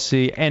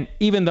policy. And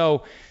even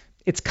though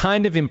it's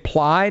kind of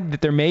implied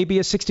that there may be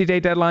a 60-day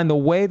deadline, the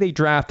way they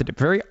drafted it,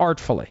 very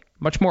artfully,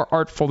 much more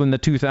artful than the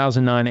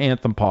 2009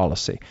 Anthem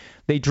policy,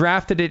 they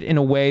drafted it in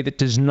a way that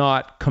does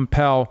not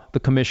compel the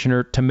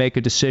commissioner to make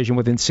a decision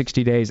within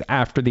 60 days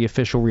after the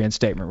official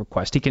reinstatement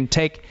request. He can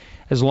take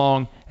as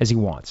long as he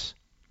wants.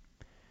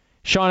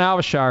 Sean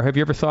Alvashire, have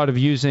you ever thought of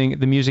using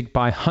the music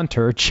by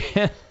Hunter,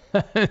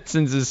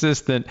 Jensen's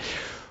assistant,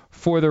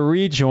 for the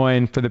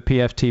rejoin for the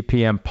PFT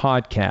PM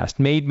podcast?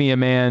 Made Me a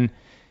Man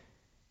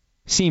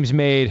seems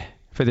made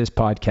for this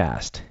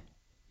podcast.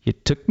 You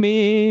took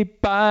me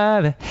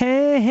by the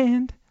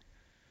hand.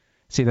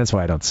 See, that's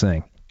why I don't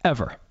sing.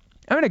 Ever.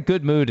 I'm in a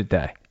good mood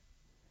today.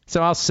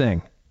 So I'll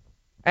sing.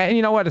 And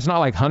you know what? It's not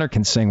like Hunter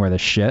can sing worth a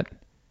shit.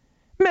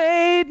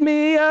 Made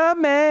me a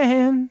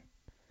man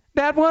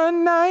that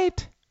one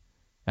night.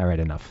 All right,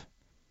 enough.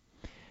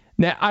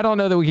 Now, I don't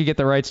know that we could get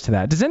the rights to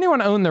that. Does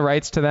anyone own the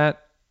rights to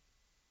that?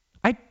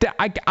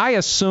 I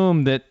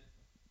assume that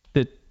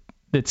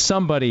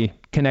somebody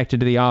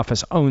connected to The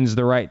Office owns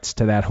the rights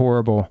to that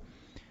horrible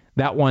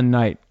That One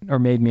Night or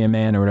Made Me a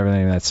Man or whatever the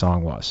name of that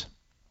song was.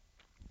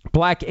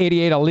 Black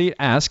 88 Elite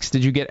asks,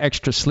 did you get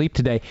extra sleep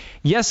today?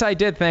 Yes, I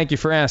did. Thank you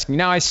for asking.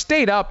 Now, I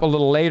stayed up a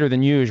little later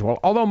than usual,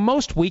 although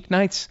most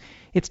weeknights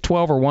it's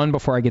 12 or 1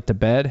 before I get to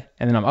bed,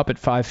 and then I'm up at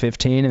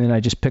 5:15, and then I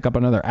just pick up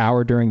another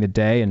hour during the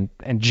day and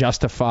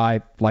justify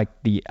like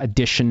the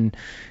addition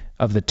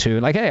of the two.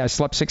 Like, hey, I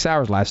slept 6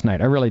 hours last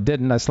night. I really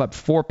didn't. I slept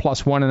 4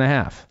 plus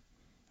 1.5,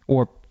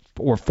 or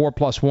 4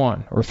 plus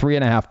 1, or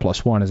 3.5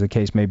 plus 1, as the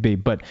case may be.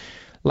 But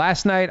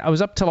Last night, I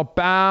was up till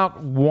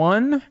about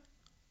 1, and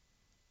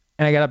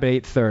I got up at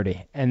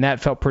 8:30, and that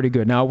felt pretty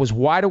good. Now, I was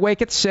wide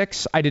awake at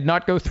 6. I did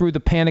not go through the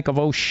panic of,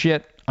 oh,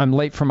 shit, I'm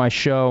late for my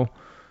show.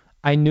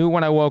 I knew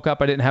when I woke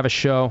up I didn't have a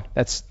show.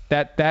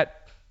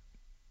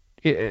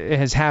 It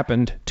has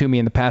happened to me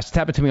in the past. It's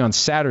happened to me on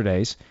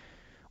Saturdays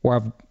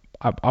where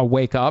I'll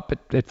wake up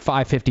at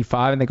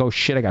 5:55 and they go,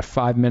 shit, I got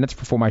 5 minutes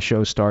before my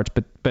show starts.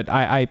 But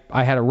I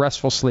had a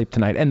restful sleep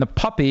tonight. And the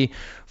puppy,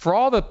 for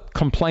all the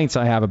complaints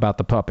I have about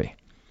the puppy,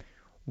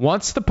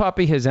 once the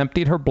puppy has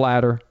emptied her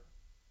bladder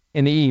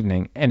in the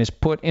evening and is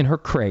put in her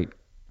crate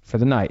for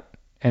the night,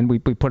 and we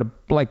put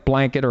a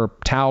blanket or a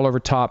towel over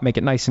top, make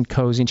it nice and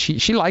cozy, and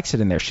she likes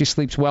it in there. She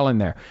sleeps well in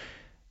there.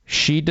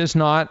 She does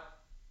not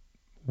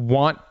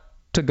want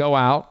to go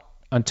out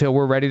until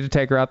we're ready to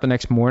take her out the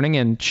next morning,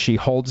 and she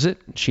holds it.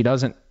 She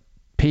doesn't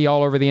pee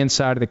all over the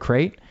inside of the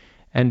crate,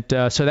 and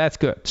so that's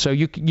good. So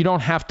you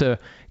don't have to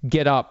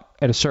get up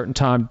at a certain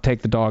time to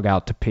take the dog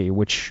out to pee,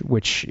 which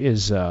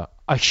is a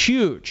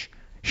huge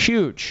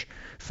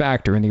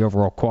factor in the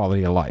overall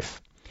quality of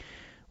life.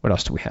 What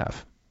else do we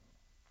have?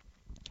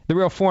 The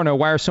Real Forno,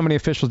 why are so many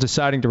officials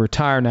deciding to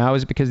retire now?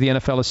 Is it because the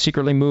NFL is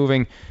secretly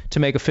moving to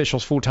make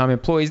officials full-time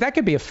employees? That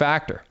could be a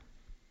factor.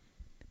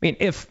 I mean,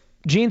 if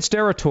Gene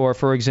Steratore,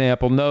 for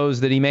example,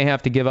 knows that he may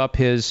have to give up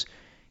he's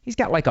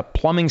got like a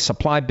plumbing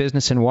supply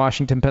business in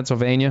Washington,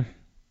 Pennsylvania,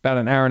 about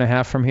an hour and a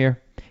half from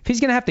here. If he's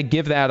going to have to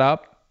give that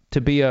up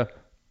to be a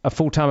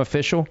full-time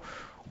official,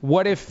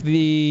 what if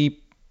the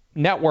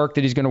network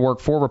that he's going to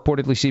work for,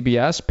 reportedly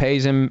CBS,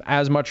 pays him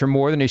as much or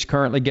more than he's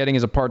currently getting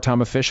as a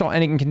part-time official,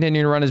 and he can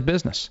continue to run his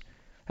business?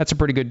 That's a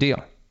pretty good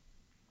deal.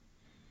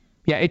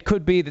 Yeah, it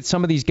could be that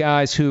some of these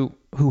guys who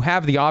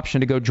have the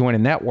option to go join a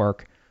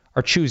network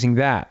are choosing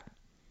that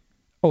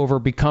over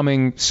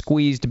becoming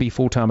squeezed to be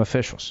full-time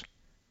officials.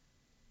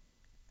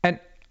 And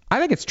I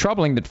think it's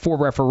troubling that 4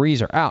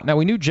 referees are out. Now,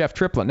 we knew Jeff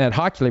Triplett and Ed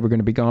Hockley were going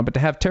to be gone, but to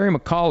have Terry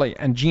McAulay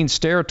and Gene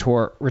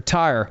Steratore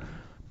retire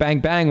bang,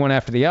 bang, one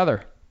after the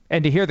other,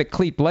 and to hear that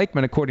Clete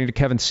Blakeman, according to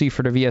Kevin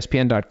Seifert of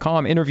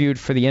ESPN.com, interviewed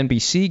for the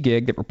NBC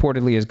gig that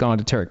reportedly has gone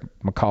to Terry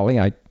McAulay.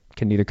 I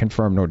can neither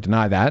confirm nor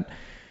deny that.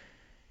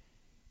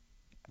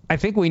 I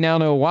think we now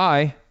know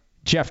why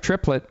Jeff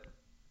Triplett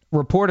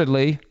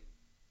reportedly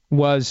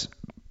was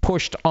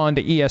pushed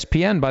onto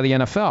ESPN by the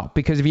NFL.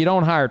 Because if you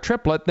don't hire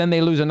Triplett, then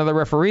they lose another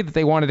referee that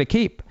they wanted to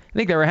keep. I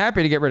think they were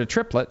happy to get rid of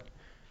Triplett.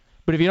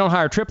 But if you don't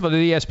hire Triplett at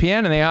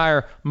ESPN and they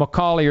hire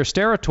McAulay or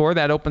Steratore,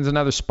 that opens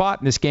another spot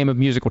in this game of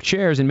musical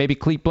chairs, and maybe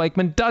Clete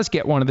Blakeman does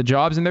get one of the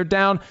jobs, and they're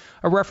down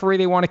a referee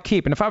they want to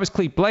keep. And if I was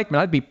Clete Blakeman,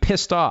 I'd be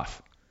pissed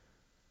off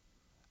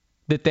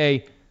that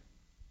they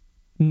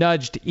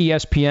nudged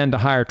ESPN to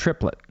hire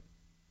Triplett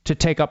to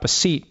take up a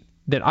seat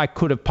that I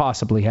could have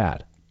possibly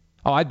had.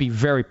 Oh, I'd be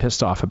very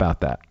pissed off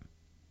about that.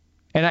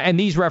 And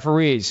these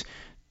referees,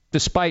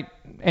 despite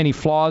any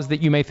flaws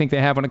that you may think they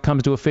have when it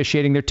comes to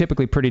officiating, they're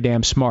typically pretty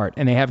damn smart,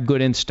 and they have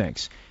good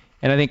instincts.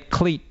 And I think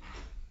Clete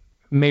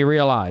may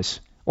realize,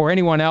 or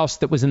anyone else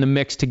that was in the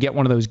mix to get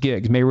one of those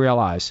gigs may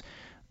realize,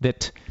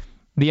 that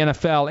the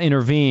NFL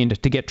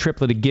intervened to get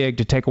Triplett a gig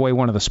to take away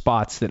one of the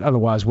spots that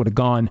otherwise would have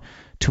gone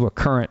to a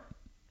current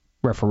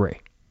referee.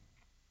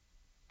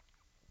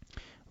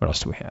 What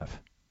else do we have?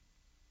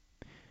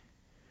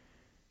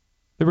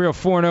 The Real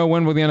Forno,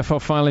 when will the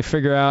NFL finally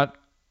figure out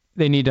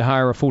they need to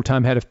hire a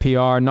full-time head of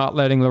PR? Not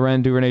letting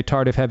Laurent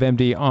Duvernay-Tardif have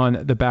MD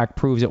on the back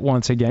proves it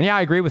once again. Yeah,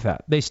 I agree with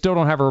that. They still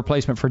don't have a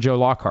replacement for Joe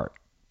Lockhart.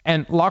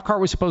 And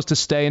Lockhart was supposed to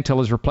stay until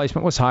his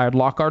replacement was hired.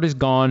 Lockhart is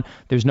gone.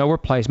 There's no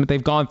replacement.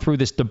 They've gone through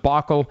this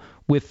debacle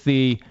with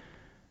the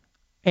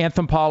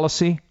anthem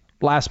policy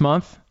last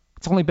month.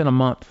 It's only been a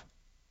month.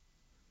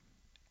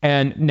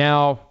 And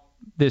now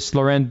this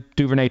Laurent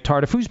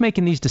Duvernay-Tardif, who's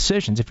making these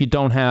decisions if you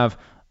don't have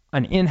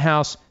an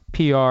in-house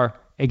PR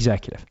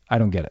executive? I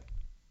don't get it.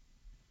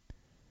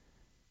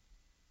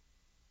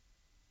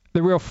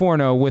 The Real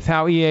Forno, with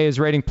how EA is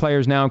rating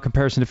players now in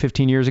comparison to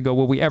 15 years ago,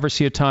 will we ever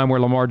see a time where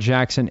Lamar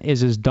Jackson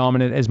is as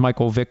dominant as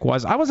Michael Vick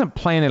was? I wasn't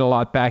playing it a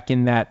lot back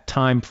in that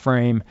time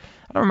frame.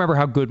 I don't remember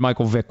how good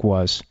Michael Vick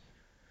was.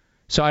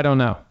 So I don't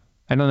know.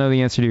 I don't know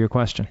the answer to your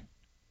question.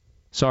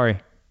 Sorry.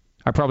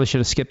 I probably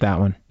should have skipped that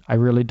one. I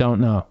really don't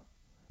know.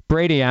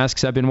 Brady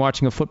asks, I've been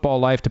watching A Football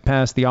Life to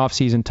pass the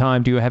off-season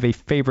time. Do you have a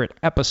favorite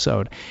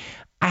episode?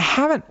 I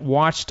haven't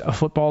watched A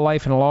Football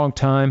Life in a long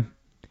time.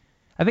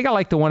 I think I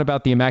like the one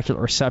about the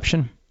Immaculate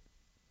Reception.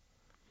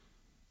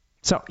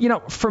 So,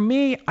 for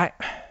me, I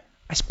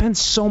spend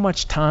so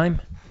much time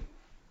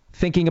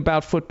thinking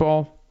about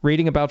football,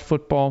 reading about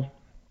football,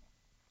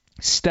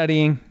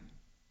 studying,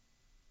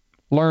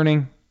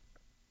 learning,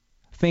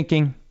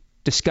 thinking,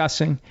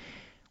 discussing.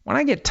 When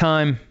I get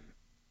time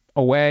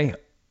away,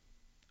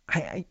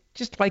 I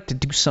just like to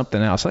do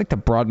something else. I like to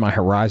broaden my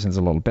horizons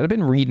a little bit. I've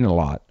been reading a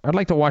lot. I'd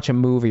like to watch a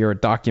movie or a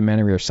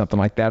documentary or something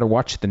like that, or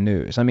watch the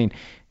news. I mean,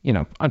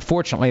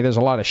 unfortunately, there's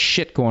a lot of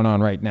shit going on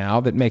right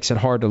now that makes it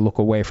hard to look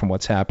away from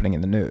what's happening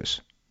in the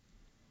news.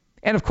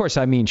 And, of course,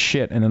 I mean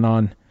shit in a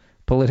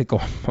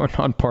non-political or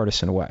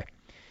non-partisan way.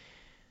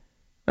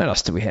 What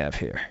else do we have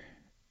here?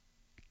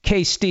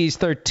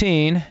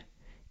 KSteez13,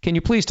 can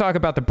you please talk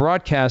about the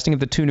broadcasting of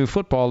the two new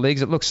football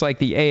leagues? It looks like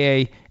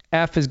the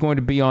AAF is going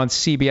to be on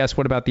CBS.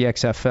 What about the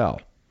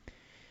XFL?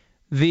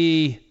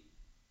 The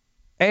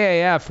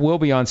AAF will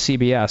be on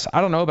CBS.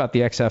 I don't know about the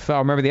XFL.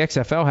 Remember, the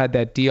XFL had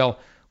that deal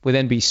with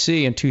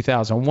NBC in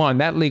 2001.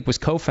 That league was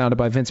co-founded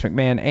by Vince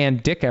McMahon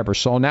and Dick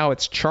Ebersol. Now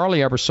it's Charlie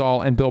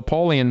Ebersol and Bill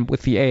Polian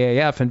with the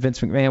AAF and Vince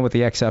McMahon with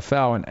the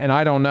XFL. And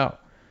I don't know.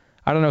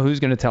 I don't know who's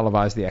going to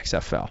televise the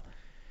XFL.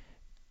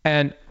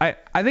 And I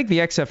think the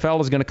XFL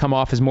is going to come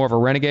off as more of a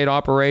renegade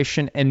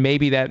operation, and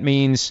maybe that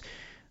means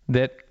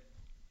that,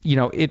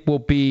 it will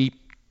be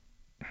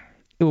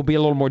a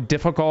little more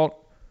difficult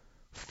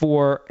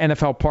for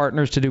NFL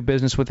partners to do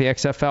business with the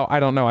XFL. I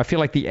don't know. I feel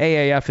like the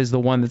AAF is the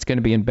one that's going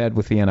to be in bed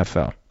with the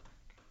NFL.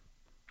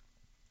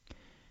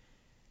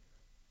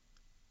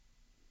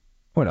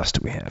 What else do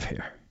we have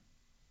here?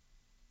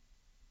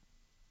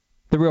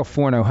 The Real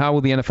Forno, how will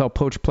the NFL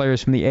poach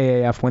players from the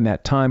AAF when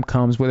that time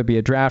comes, whether it be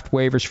a draft,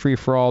 waivers,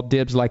 free-for-all,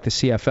 dibs like the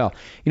CFL?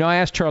 I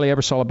asked Charlie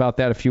Ebersol about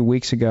that a few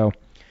weeks ago,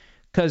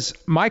 because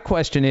my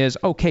question is,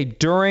 okay,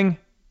 during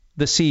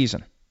the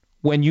season,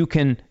 when you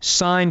can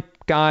sign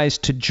guys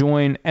to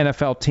join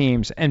NFL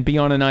teams and be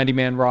on a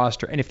 90-man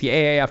roster, and if the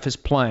AAF is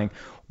playing,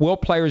 will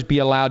players be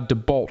allowed to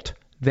bolt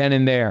then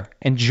and there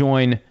and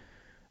join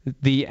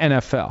the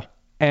NFL?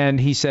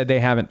 And he said they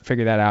haven't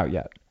figured that out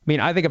yet.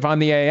 I think if I'm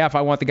the AAF,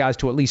 I want the guys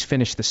to at least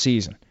finish the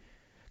season,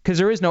 because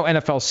there is no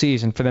NFL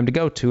season for them to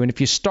go to. And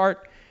if you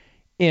start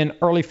in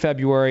early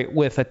February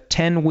with a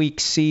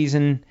 10-week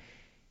season,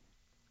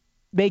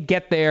 they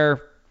get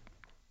there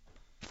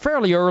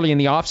fairly early in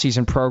the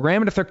offseason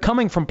program. And if they're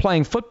coming from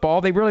playing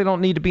football, they really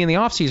don't need to be in the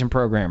offseason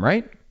program,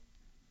 right?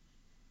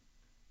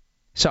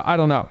 So I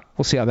don't know.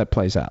 We'll see how that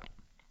plays out.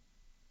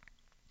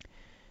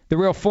 The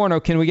Real Forno,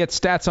 can we get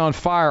Stats on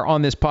Fire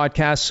on this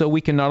podcast so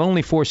we can not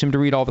only force him to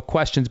read all the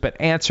questions, but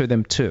answer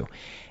them too?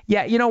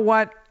 Yeah, you know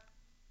what?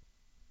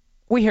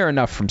 We hear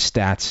enough from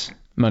Stats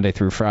Monday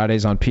through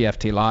Fridays on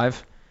PFT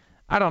Live.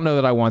 I don't know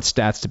that I want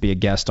Stats to be a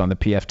guest on the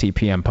PFT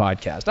PM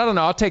podcast. I don't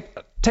know. I'll take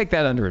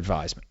that under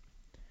advisement.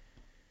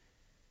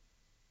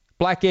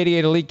 Black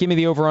 88 Elite, give me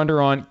the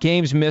over-under on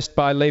games missed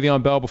by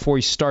Le'Veon Bell before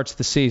he starts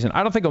the season.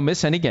 I don't think he'll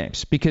miss any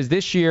games, because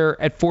this year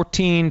at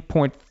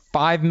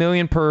 $14.5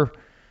 million for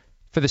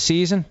the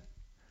season,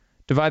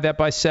 divide that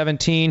by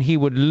 17, he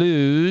would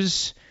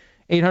lose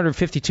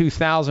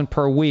 $852,000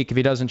 per week if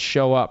he doesn't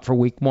show up for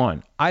week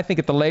one. I think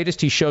at the latest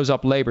he shows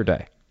up Labor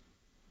Day.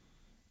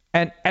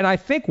 And I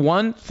think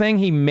one thing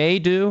he may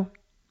do,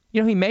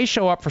 he may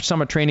show up for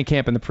summer training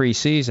camp in the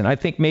preseason. I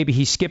think maybe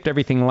he skipped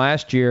everything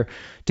last year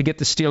to get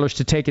the Steelers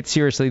to take it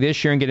seriously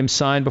this year and get him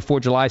signed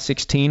before July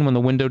 16 when the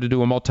window to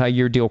do a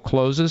multi-year deal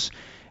closes.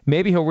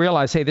 Maybe he'll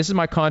realize, hey, this is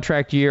my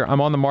contract year.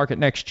 I'm on the market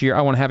next year.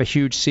 I want to have a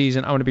huge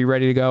season. I want to be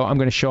ready to go. I'm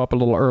going to show up a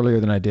little earlier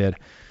than I did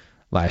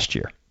last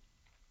year.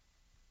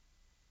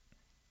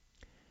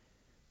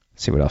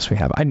 Let's see what else we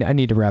have. I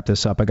need to wrap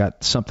this up. I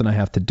got something I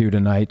have to do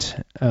tonight.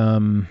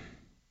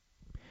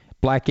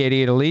 Black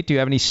 88 Elite, do you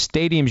have any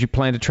stadiums you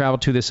plan to travel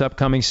to this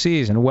upcoming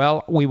season?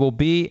 Well, we will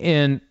be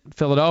in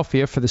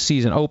Philadelphia for the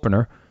season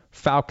opener,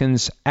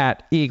 Falcons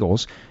at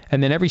Eagles.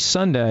 And then every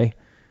Sunday,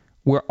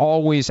 we're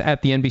always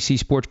at the NBC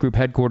Sports Group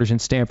headquarters in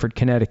Stamford,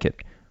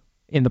 Connecticut.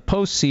 In the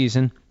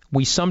postseason,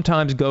 we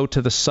sometimes go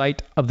to the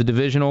site of the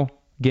divisional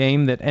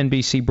game that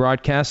NBC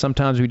broadcasts.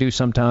 Sometimes we do,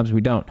 sometimes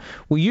we don't.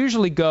 We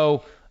usually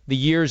go the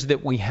years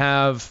that we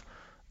have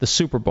the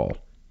Super Bowl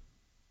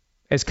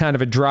as kind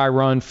of a dry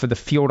run for the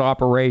field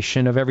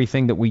operation of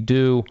everything that we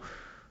do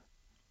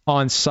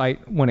on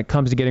site when it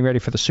comes to getting ready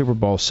for the Super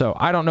Bowl. So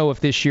I don't know if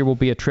this year will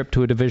be a trip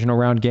to a divisional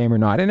round game or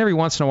not. And every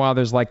once in a while,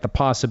 there's like the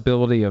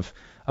possibility of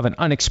an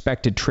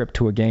unexpected trip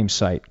to a game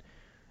site.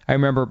 I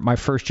remember my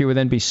first year with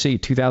NBC,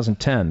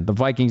 2010, the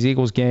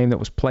Vikings-Eagles game that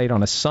was played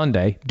on a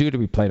Sunday, due to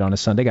be played on a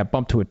Sunday, got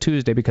bumped to a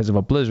Tuesday because of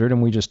a blizzard,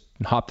 and we just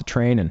hopped the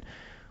train and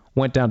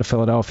went down to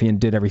Philadelphia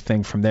and did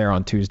everything from there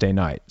on Tuesday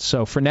night.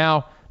 So for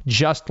now,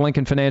 just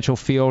Lincoln Financial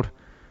Field,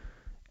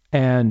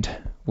 and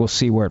we'll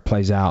see where it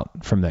plays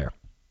out from there.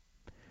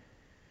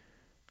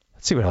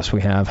 Let's see what else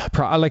we have. I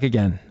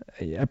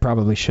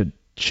probably should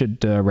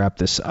wrap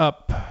this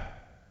up.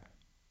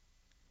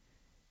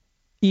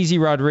 Easy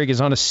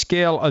Rodriguez, on a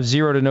scale of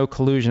 0 to no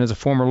collusion, as a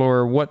former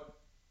lawyer, what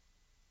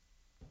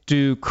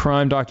do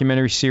crime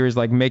documentary series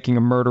like Making a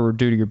Murderer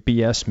do to your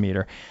BS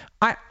meter?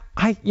 I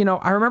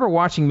remember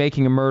watching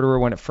Making a Murderer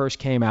when it first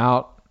came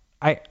out.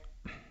 I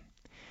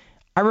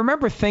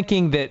remember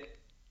thinking that,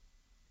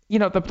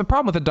 the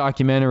problem with the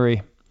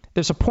documentary,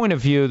 there's a point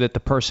of view that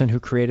the person who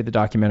created the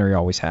documentary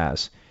always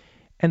has.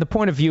 And the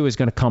point of view is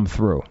going to come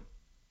through.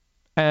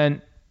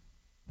 And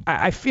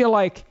I feel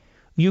like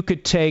you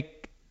could take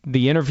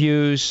the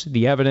interviews,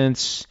 the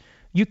evidence,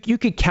 you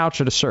could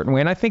couch it a certain way.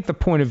 And I think the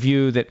point of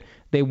view that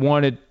they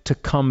wanted to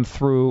come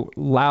through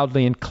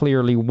loudly and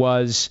clearly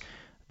was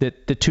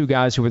that the two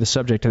guys who were the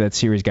subject of that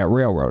series got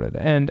railroaded.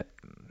 And,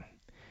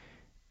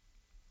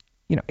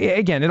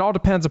 again, it all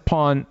depends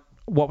upon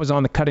what was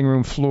on the cutting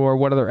room floor,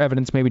 what other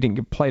evidence maybe didn't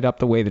get played up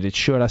the way that it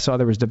should. I saw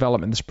there was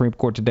development in the Supreme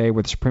Court today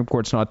where the Supreme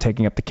Court's not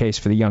taking up the case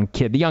for the young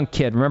kid. The young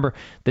kid, remember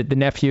the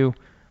nephew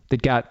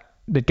that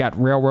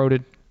got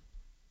railroaded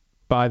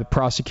by the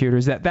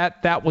prosecutors?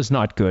 That was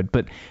not good.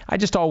 But I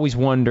just always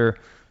wonder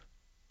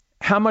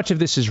how much of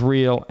this is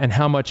real and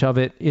how much of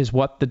it is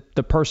what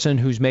the person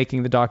who's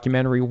making the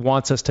documentary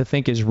wants us to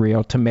think is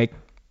real to make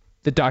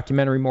the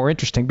documentary more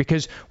interesting,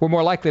 because we're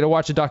more likely to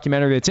watch a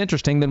documentary that's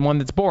interesting than one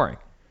that's boring.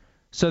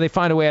 So they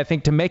find a way, I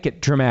think, to make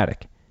it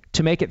dramatic,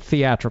 to make it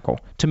theatrical,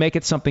 to make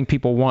it something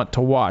people want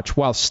to watch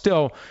while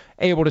still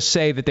able to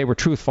say that they were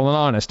truthful and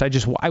honest.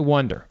 I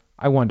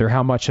wonder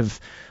how much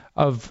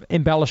of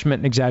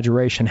embellishment and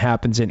exaggeration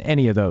happens in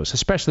any of those,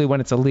 especially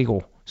when it's a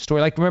legal story.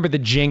 Like, remember the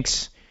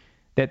Jinx,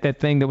 that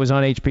thing that was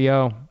on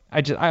HBO?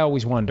 I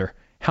always wonder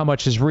how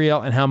much is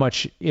real and how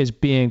much is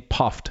being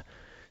puffed.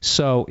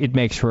 So it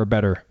makes for a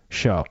better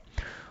show.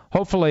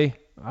 Hopefully,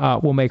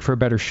 we'll make for a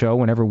better show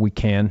whenever we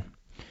can.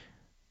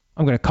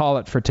 I'm going to call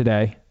it for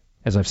today,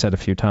 as I've said a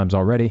few times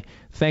already.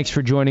 Thanks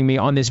for joining me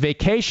on this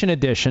vacation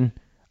edition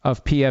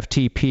of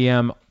PFT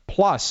PM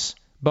plus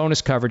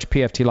bonus coverage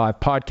PFT Live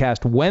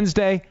podcast.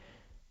 Wednesday,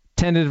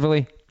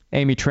 tentatively,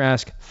 Amy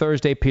Trask.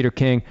 Thursday, Peter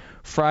King.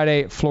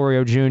 Friday,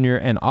 Florio Jr.,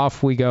 and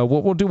off we go.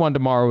 We'll do one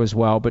tomorrow as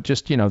well, but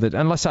just, that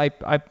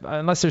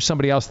unless there's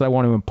somebody else that I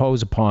want to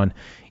impose upon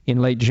in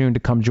late June to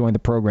come join the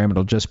program,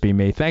 it'll just be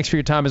me. Thanks for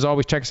your time. As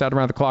always, check us out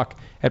around the clock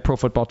at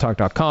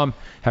ProFootballTalk.com.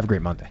 Have a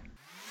great Monday.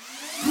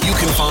 You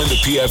can find the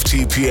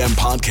PFT PM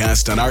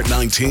podcast on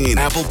Art19,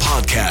 Apple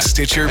Podcasts,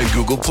 Stitcher, and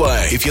Google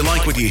Play. If you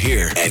like what you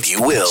hear, and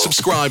you will,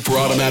 subscribe for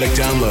automatic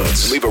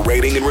downloads. Leave a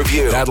rating and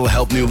review. That'll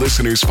help new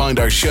listeners find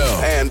our show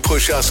and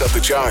push us up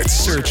the charts.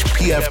 Search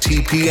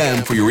PFT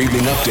PM for your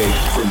evening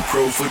update from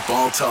Pro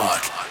Football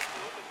Talk.